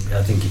Facebook.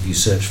 I think if you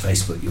search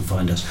Facebook you'll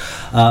find us,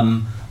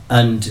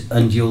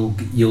 and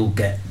you'll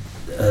get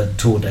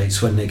tour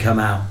dates when they come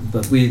out,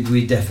 but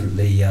we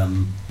definitely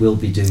will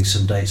be doing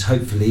some dates,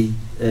 hopefully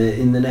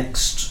in the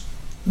next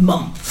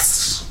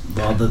months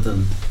rather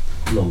than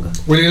longer.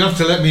 Well, you'll have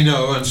to let me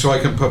know, and so I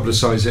can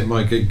publicise it in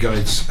my gig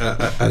guides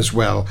as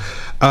well.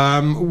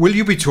 Will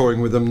you be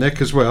touring with them,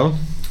 Nick, as well?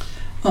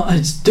 Well,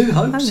 I do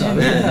hope so.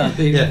 Yeah. I'd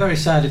be very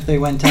sad if they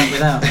went out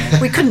without me.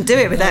 We couldn't do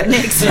it without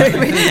Nick. So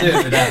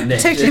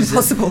totally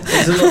impossible.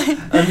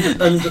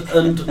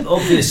 And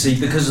obviously,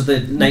 because of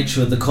the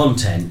nature of the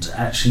content,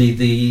 actually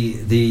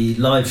the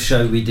live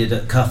show we did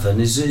at Cuffern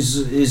is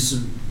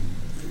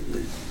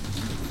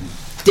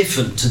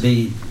different to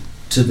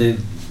the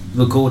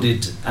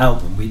recorded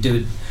album. We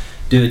do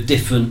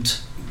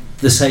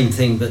the same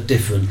thing but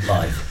different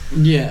live.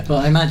 Yeah,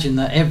 but I imagine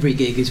that every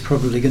gig is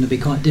probably going to be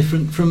quite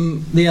different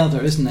from the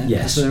other, isn't it?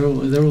 Yes. So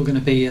they're all going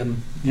to be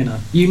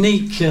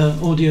unique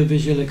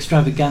audiovisual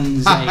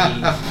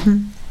extravaganza.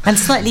 And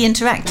slightly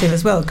interactive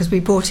as well, because we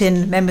brought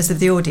in members of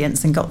the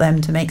audience and got them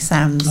to make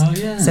sounds. Oh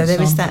yeah. So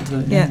there is that.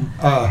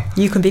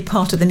 You can be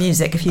part of the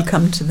music if you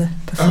come to the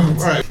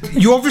performance. Right.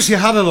 You obviously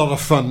had a lot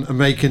of fun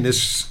making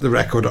the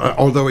record,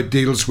 although it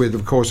deals with,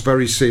 of course,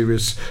 very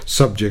serious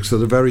subjects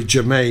that are very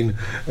germane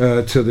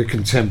to the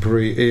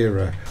contemporary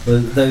era. Though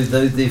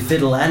the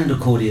fiddle and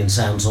accordion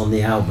sounds on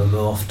the album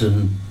are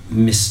often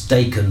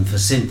mistaken for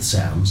synth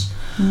sounds,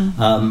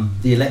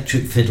 the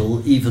electric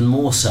fiddle even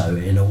more so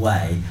in a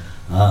way.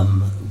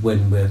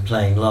 When we're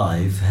playing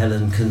live,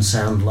 Helen can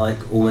sound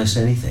like almost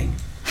anything.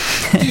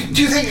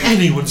 Do you think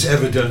anyone's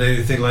ever done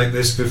anything like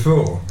this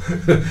before?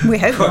 We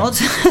hope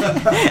not.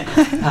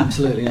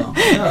 Absolutely not.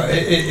 No,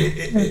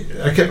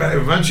 I can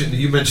imagine,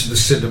 you mentioned the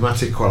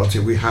cinematic quality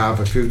we have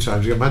a few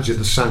times. You imagine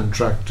the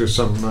soundtrack to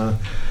some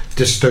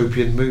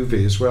dystopian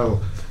movie as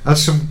well.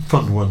 That's some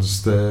fun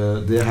ones,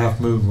 the Half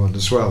Moon one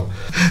as well.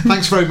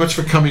 Thanks very much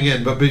for coming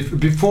in, but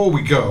before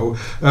we go,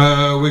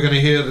 we're going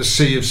to hear the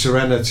Sea of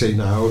Serenity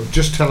now.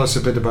 Just tell us a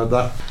bit about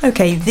that.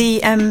 Okay,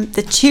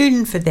 the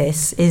tune for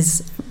this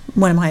is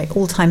one of my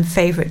all-time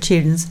favourite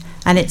tunes,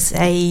 and it's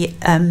a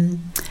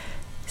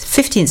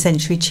 15th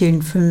century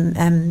tune from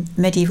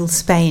medieval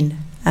Spain,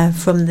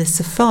 from the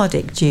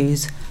Sephardic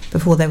Jews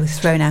before they were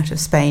thrown out of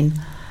Spain,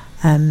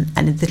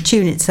 and the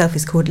tune itself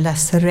is called La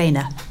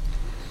Serena.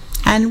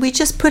 And we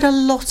just put a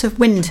lot of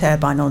wind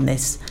turbine on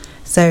this.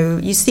 So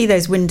you see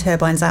those wind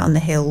turbines out on the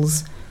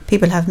hills.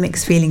 People have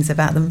mixed feelings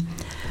about them.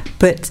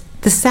 But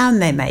the sound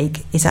they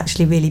make is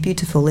actually really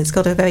beautiful. It's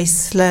got a very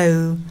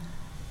slow,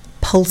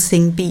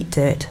 pulsing beat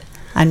to it.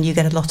 And you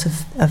get a lot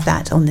of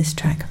that on this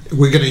track.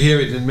 We're going to hear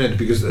it in a minute,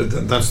 because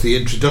that's the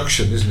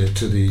introduction, isn't it,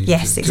 to the...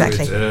 Yes,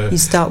 exactly. You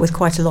start with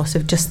quite a lot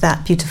of just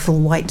that beautiful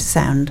white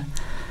sound,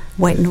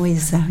 white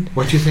noise sound.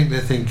 What do you think they're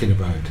thinking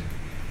about?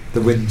 The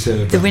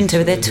winter. The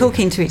winter. They're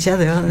talking to each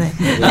other, aren't they?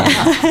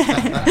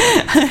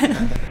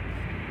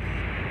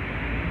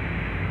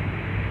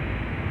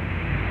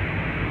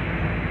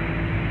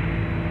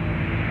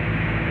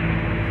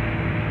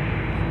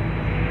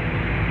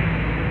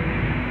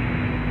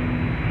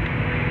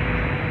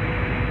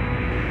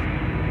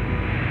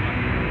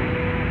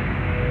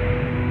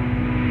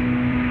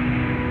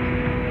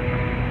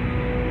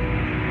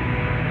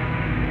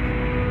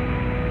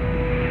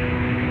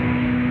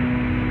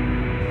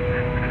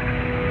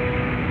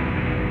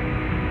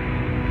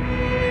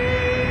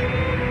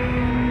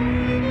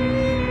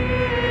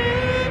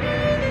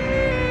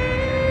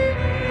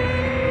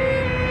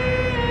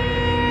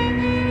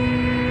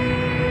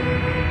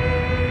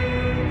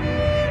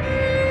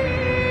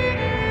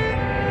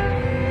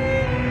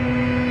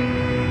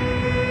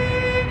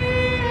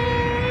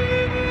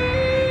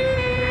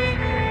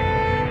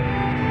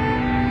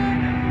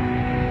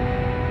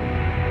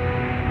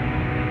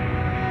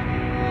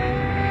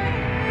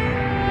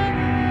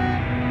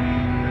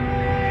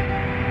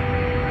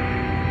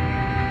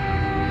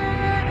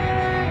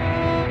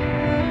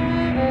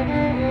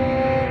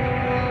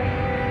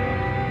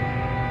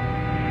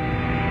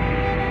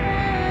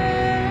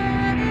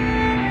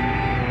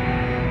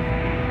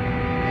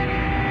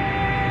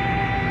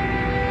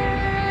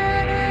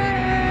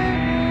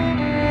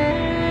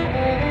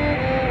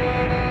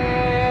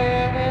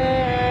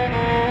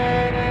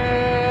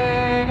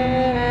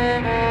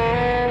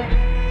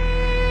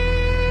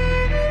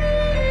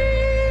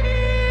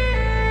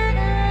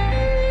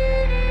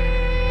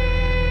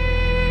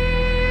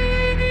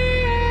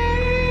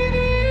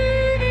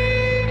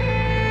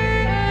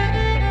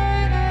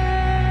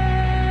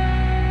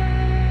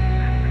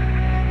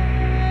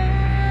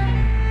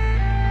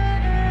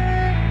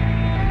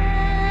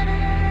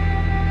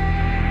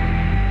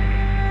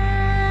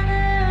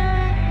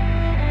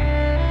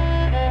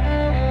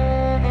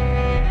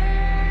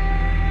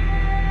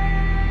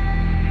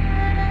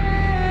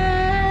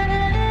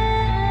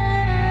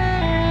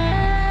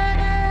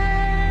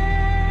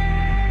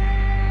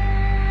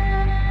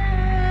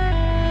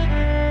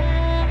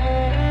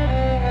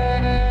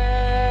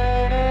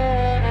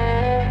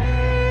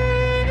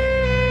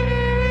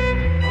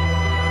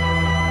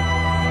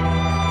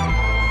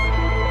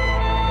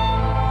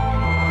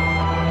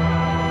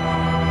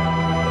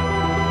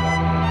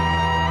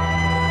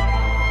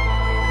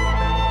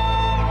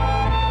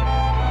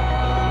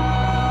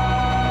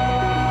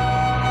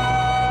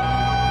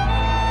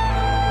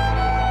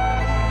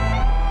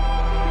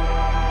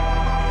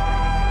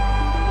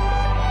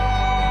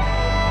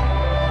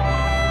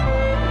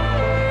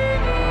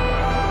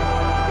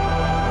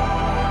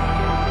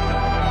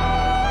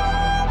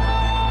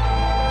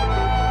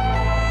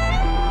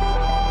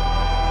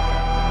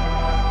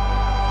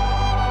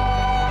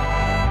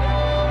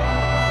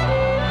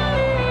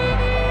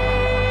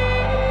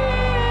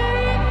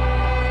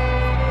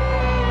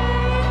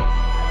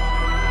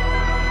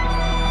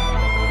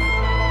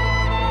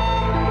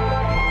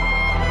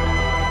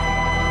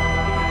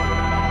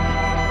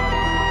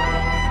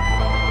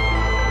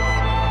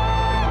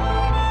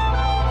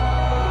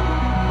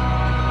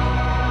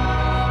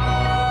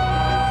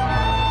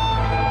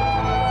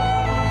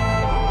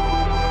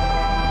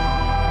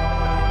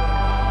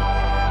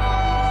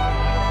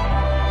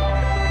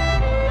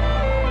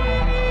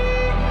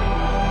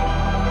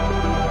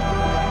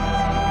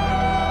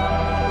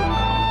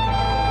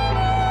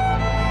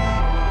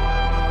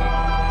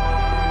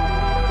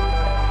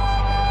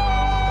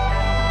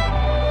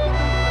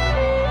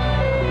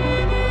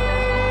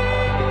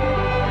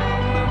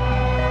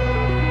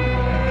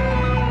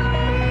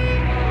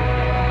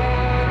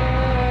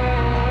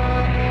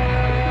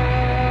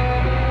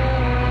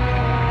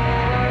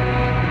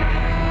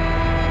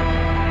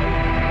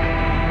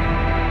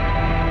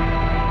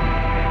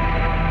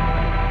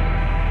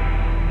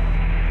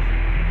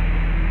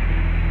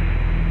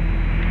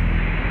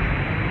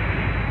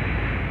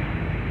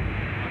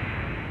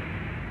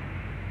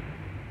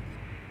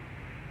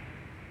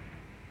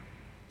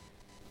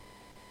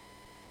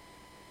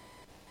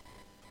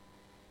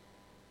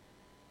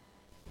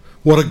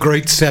 What a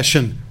great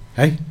session,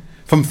 eh?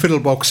 From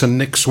Fiddlebox and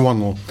Nick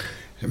Swannell.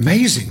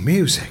 Amazing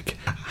music.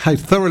 I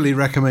thoroughly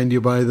recommend you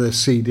buy the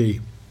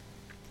CD.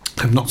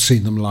 I've not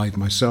seen them live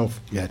myself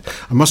yet.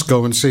 I must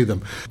go and see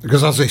them.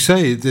 Because as I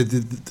say,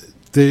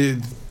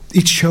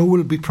 each show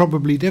will be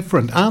probably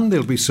different, and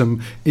there'll be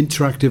some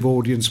interactive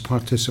audience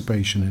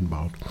participation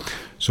involved.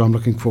 So I'm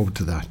looking forward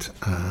to that.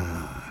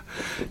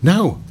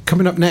 Now,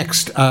 coming up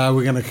next,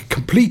 we're going to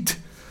complete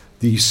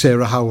the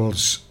Sarah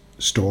Howells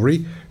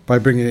story by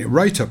bringing it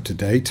right up to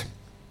date.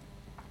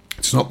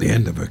 It's not the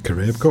end of her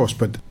career, of course,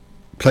 but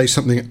play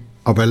something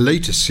of her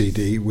latest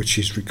CD, which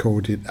she's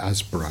recorded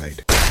as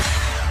Bride.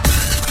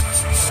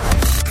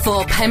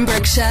 For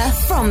Pembrokeshire,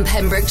 from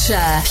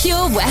Pembrokeshire,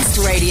 Pure West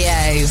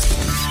Radio.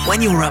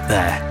 When you're up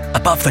there,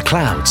 above the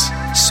clouds,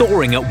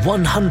 soaring at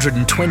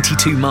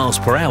 122 miles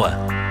per hour,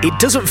 it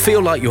doesn't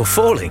feel like you're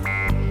falling.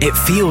 It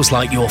feels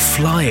like you're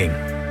flying.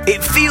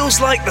 It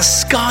feels like the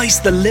sky's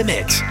the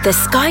limit. The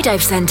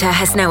Skydive Centre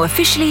has now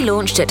officially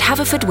launched at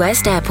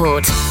Haverfordwest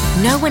Airport.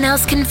 No one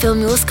else can film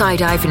your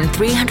skydive in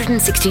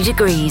 360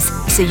 degrees,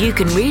 so you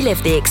can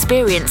relive the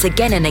experience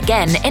again and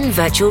again in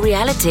virtual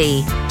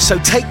reality. So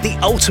take the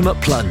ultimate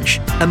plunge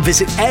and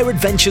visit Air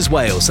Adventures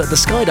Wales at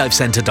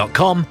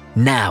theskydivecentre.com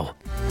now.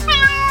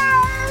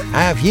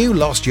 Have you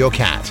lost your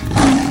cat?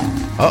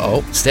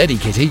 Uh-oh, steady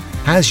kitty.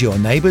 Has your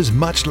neighbour's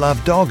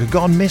much-loved dog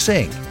gone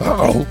missing?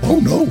 Uh-oh, oh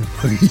no.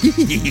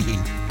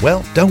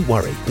 Well, don't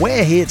worry,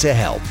 we're here to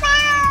help.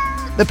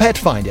 The Pet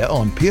Finder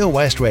on Pure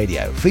West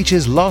Radio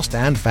features lost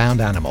and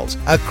found animals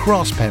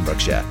across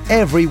Pembrokeshire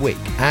every week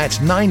at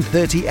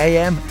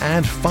 9:30am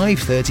and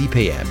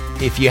 5:30pm.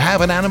 If you have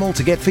an animal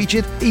to get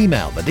featured,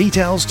 email the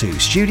details to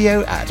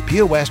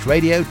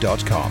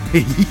studio@purewestradio.com.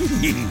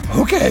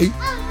 Okay.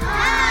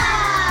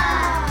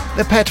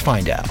 The Pet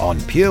Finder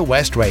on Pure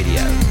West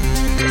Radio.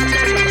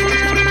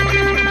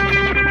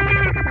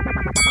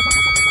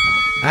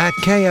 At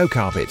KO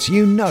Carpets,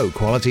 you know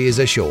quality is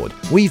assured.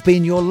 We've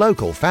been your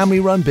local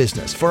family-run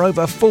business for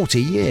over 40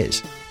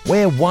 years.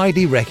 We're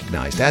widely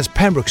recognised as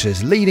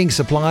Pembrokeshire's leading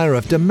supplier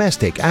of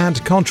domestic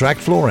and contract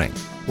flooring.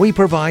 We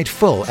provide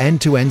full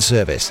end-to-end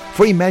service,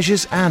 free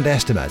measures and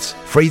estimates,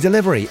 free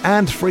delivery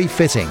and free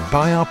fitting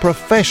by our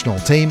professional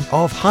team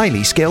of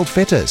highly skilled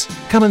fitters.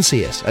 Come and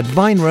see us at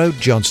Vine Road,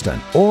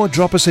 Johnston, or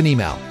drop us an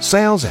email,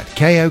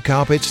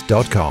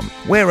 sales@kocarpets.com.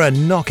 We're a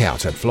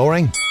knockout at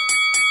flooring.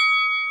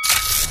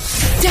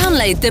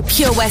 Download the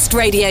Pure West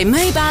Radio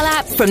mobile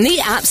app from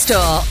the App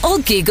Store or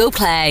Google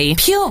Play.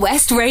 Pure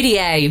West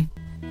Radio.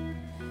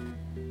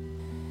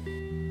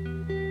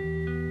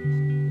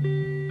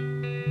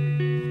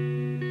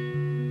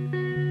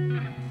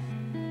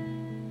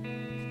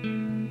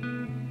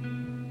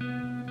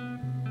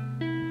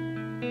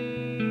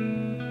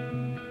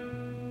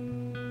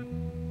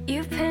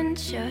 You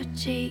pinch your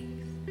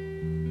cheeks,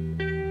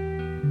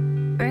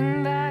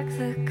 bring back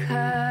the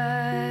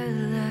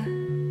color.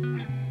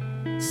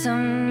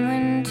 Some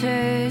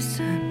winter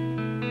sun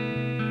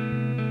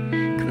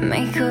could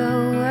make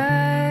a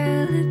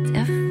world of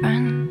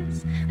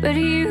difference, but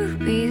you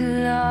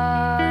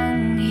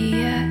belong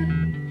here,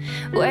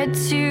 wed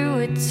to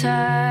a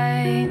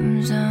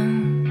time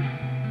zone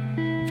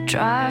of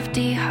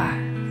drafty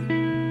hearts,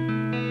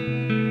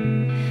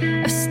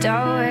 of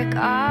stoic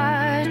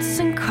arts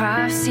and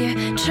crafts. You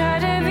try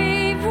to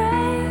be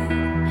brave,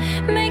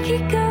 make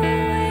it go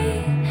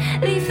away,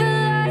 leave the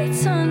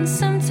lights on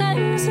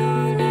sometimes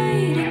all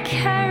night and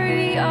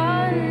carry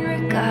on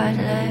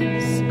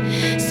regardless,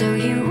 so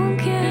you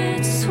won't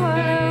get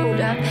swallowed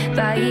up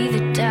by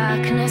the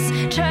darkness.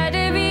 Try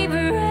to be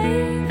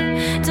brave,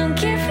 don't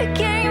give the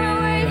game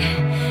away,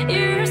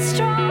 you're a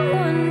strong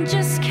one,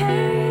 just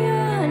carry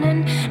on,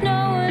 and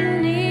no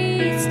one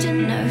needs to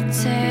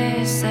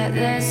notice that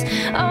there's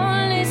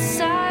only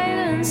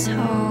silence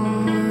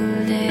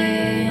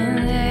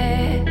holding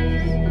this.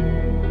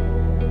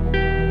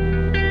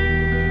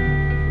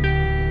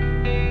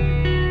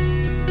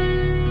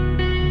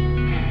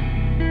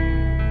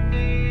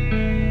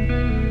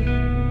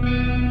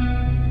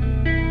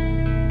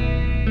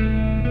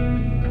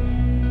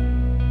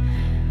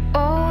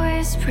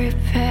 Always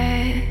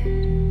prepared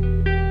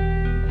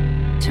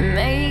to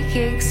make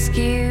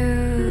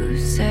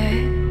excuses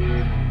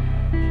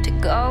to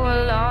go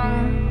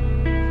along,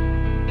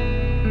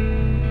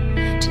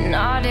 to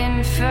not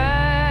in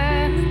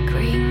firm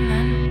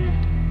agreement,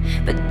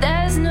 but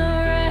there's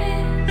no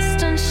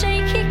rest on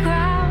shaky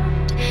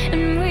ground,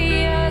 and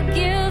we are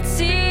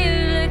guilty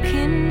of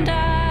looking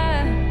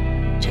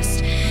down,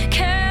 just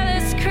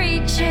careless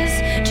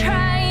creatures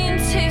trying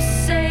to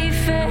save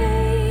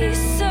face.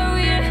 So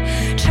you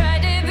try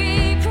to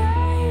be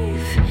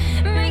brave,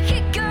 make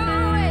it go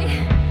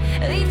away,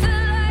 leave the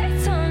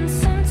lights on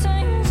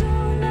sometimes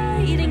all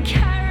night and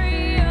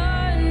carry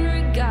on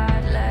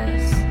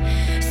regardless,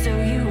 so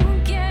you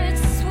won't get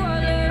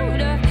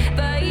swallowed up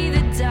by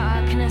the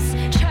darkness.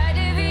 Try to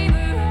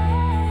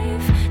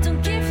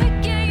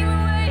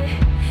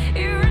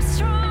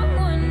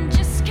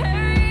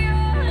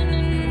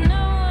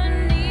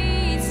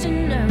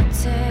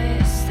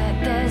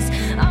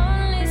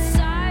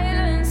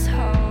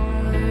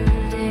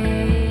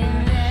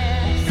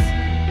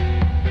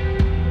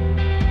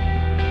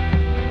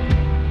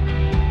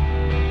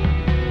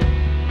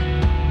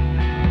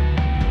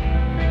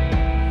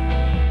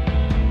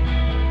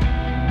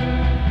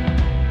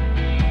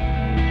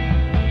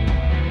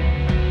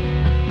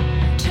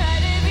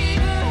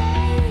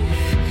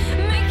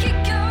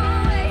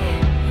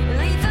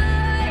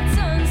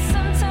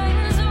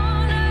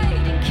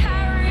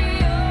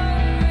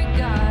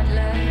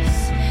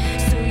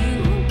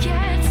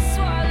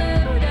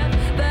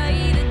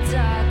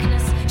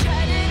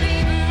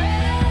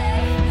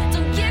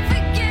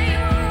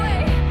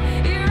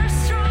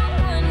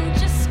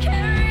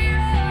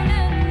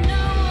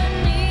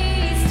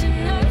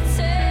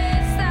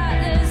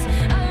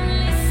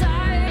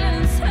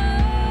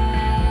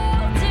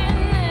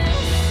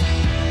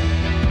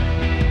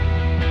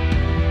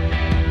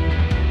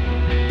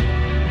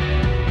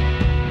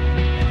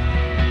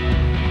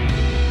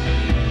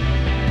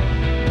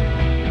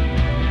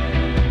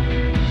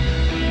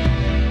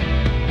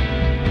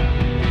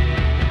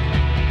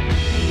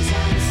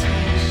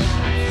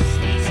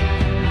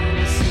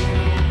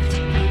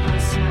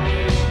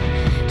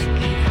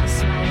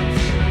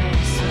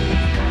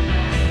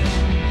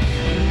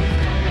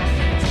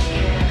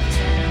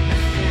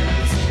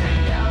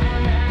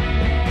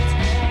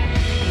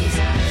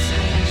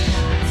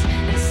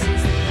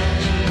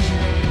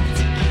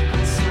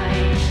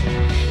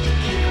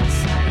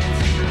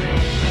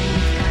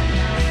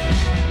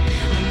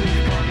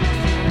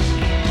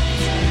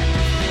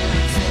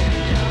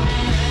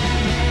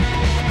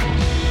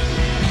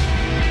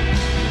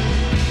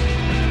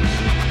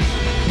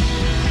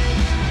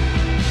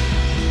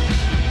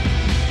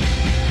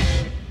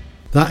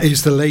That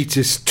is the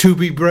latest To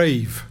Be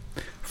Brave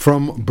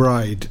from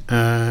Bride.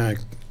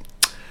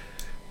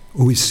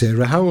 With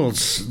Sarah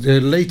Howells. The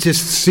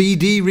latest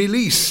CD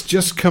release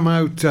just come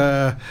out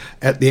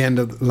at the end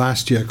of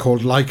last year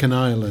called Like an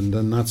Island,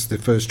 and that's the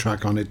first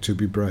track on it, To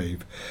Be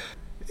Brave.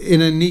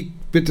 In a neat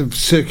bit of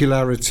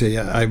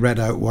circularity, I read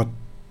out what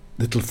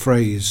little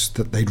phrase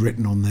that they'd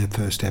written on their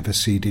first ever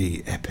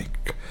CD,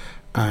 Epic.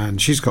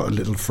 And she's got a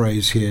little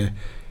phrase here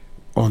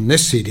on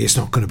this CD. It's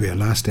not going to be her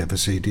last ever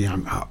CD,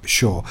 I'm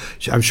sure.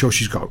 I'm sure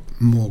she's got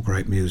more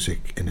great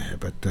music in here,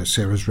 but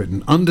Sarah's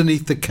written,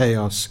 underneath the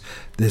chaos,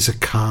 there's a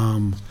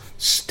calm,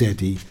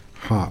 steady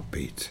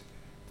heartbeat.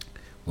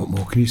 What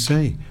more can you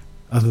say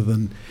other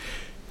than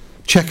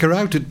check her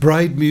out at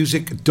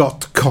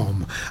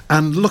bridemusic.com?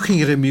 And looking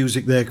at her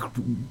music there,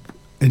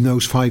 in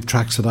those 5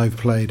 tracks that I've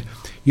played,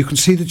 you can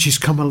see that she's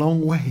come a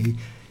long way,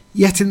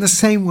 yet in the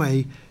same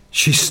way,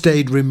 she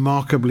stayed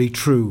remarkably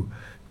true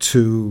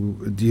to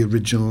the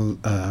original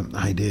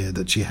idea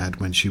that she had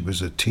when she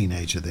was a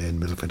teenager there in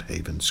Milford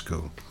Haven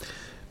School.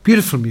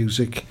 Beautiful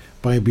music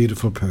by a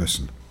beautiful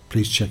person.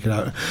 Please check it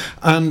out.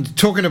 And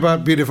talking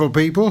about beautiful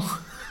people,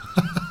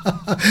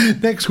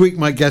 next week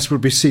my guests will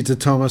be Sita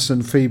Thomas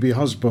and Phoebe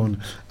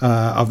Osborne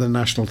of the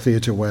National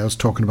Theatre Wales,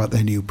 talking about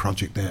their new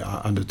project they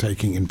are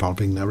undertaking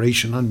involving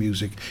narration and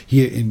music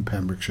here in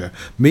Pembrokeshire.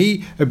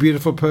 Me, a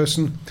beautiful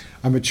person,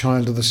 I'm a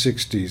child of the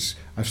 60s.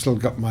 I've still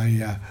got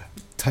my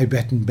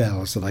Tibetan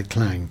bells that I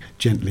clang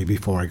gently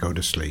before I go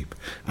to sleep,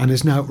 and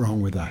there's nothing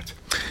wrong with that.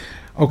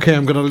 Okay,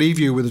 I'm going to leave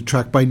you with a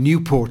track by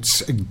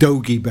Newport's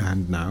Dogie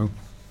Band now.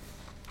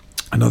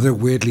 Another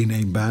weirdly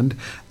named band.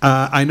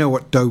 I know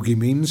what Dogie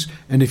means,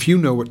 and if you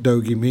know what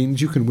Dogie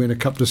means, you can win a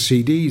couple of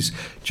CDs.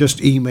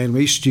 Just email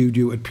me,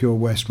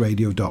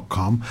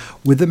 studio@purewestradio.com,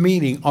 with the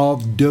meaning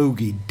of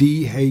Dogie,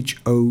 D-H-O-G-I.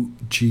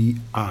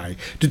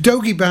 The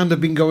Dogie Band have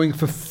been going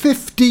for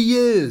 50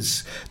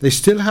 years. They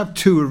still have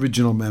 2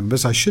 original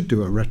members. I should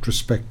do a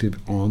retrospective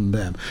on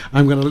them.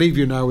 I'm going to leave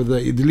you now with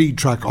the lead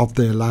track of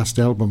their last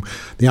album.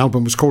 The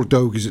album was called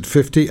Dogies at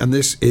 50, and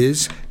this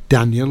is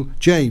Daniel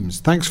James.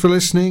 Thanks for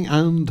listening,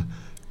 and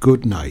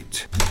good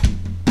night.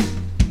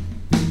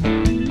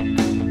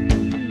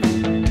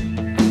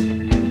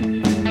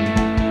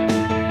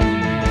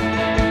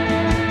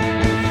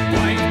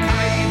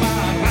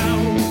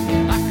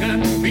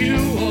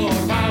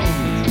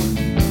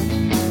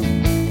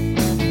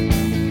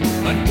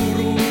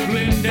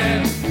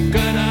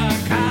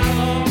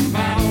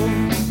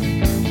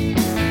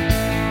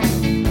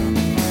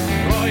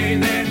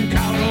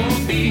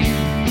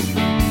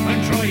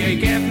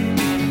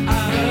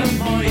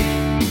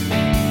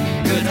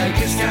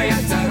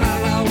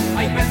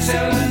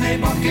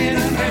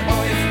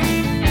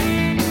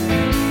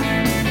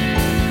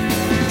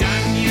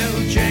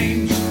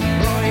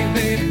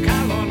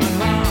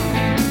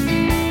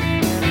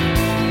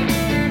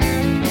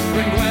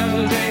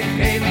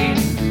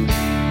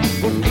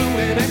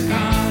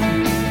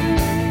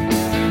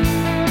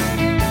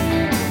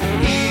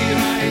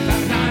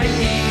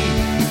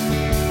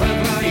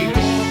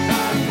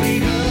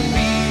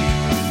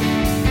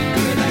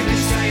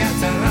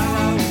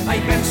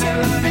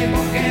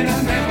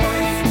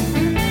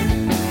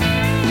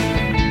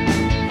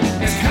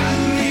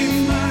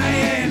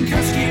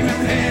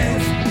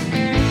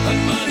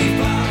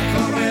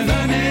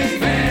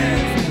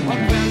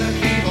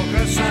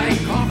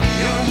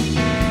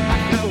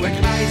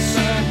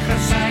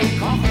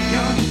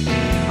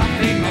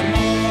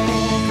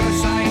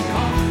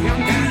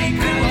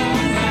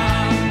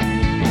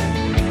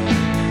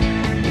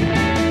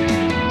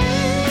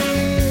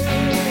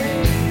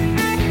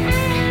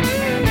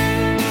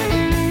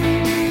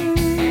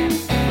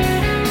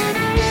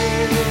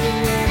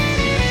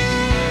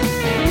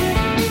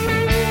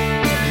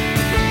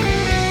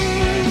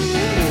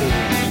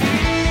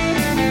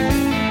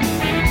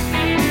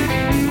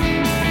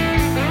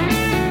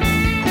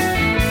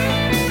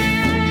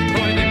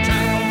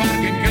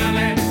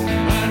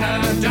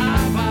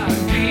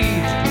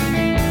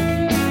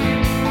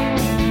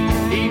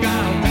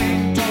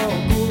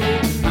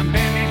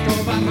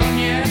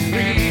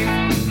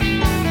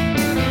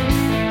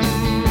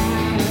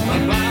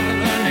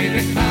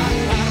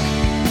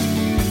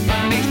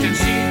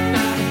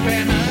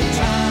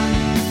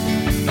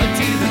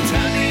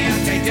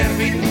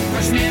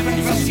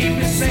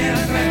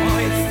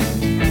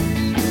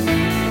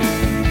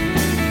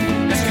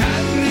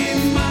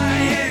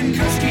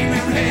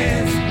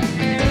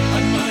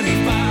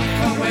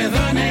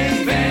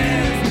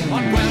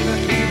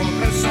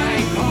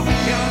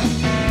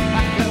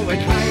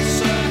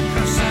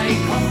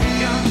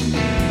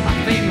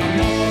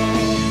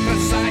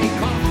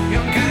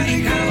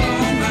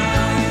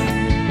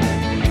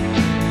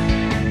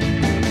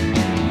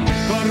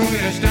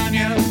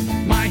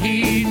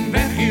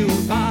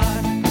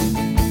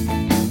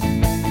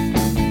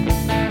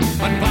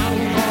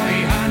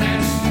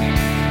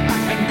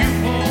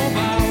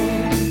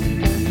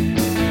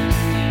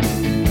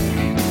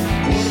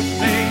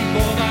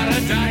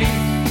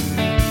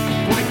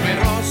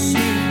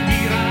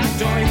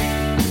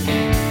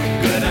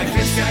 Gyda'i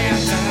clistiau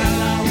at yr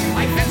ala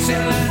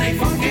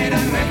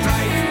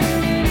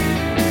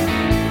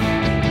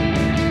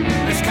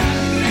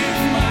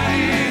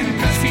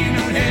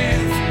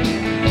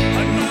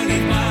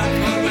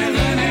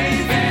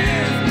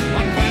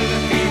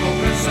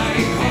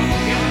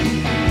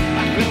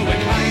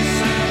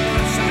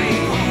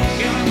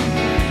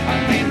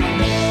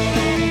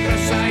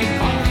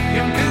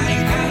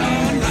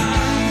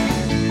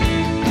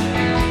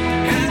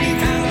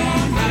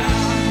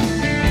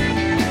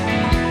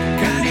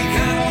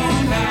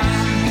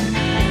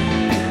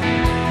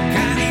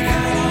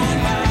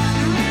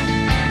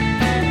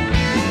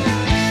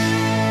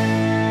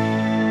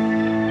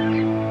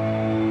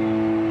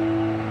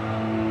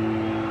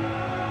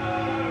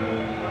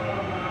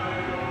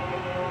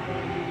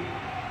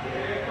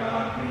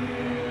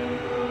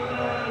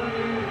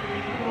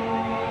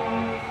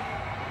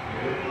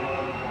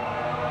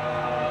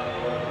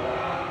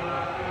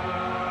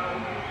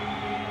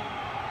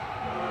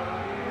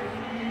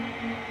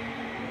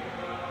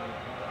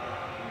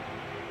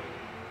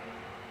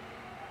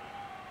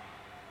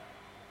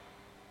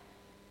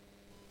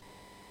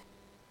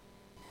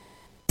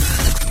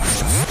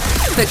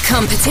For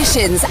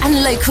competitions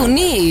and local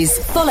news,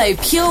 follow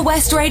Pure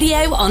West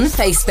Radio on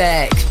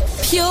Facebook.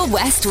 Pure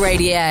West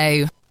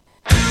Radio.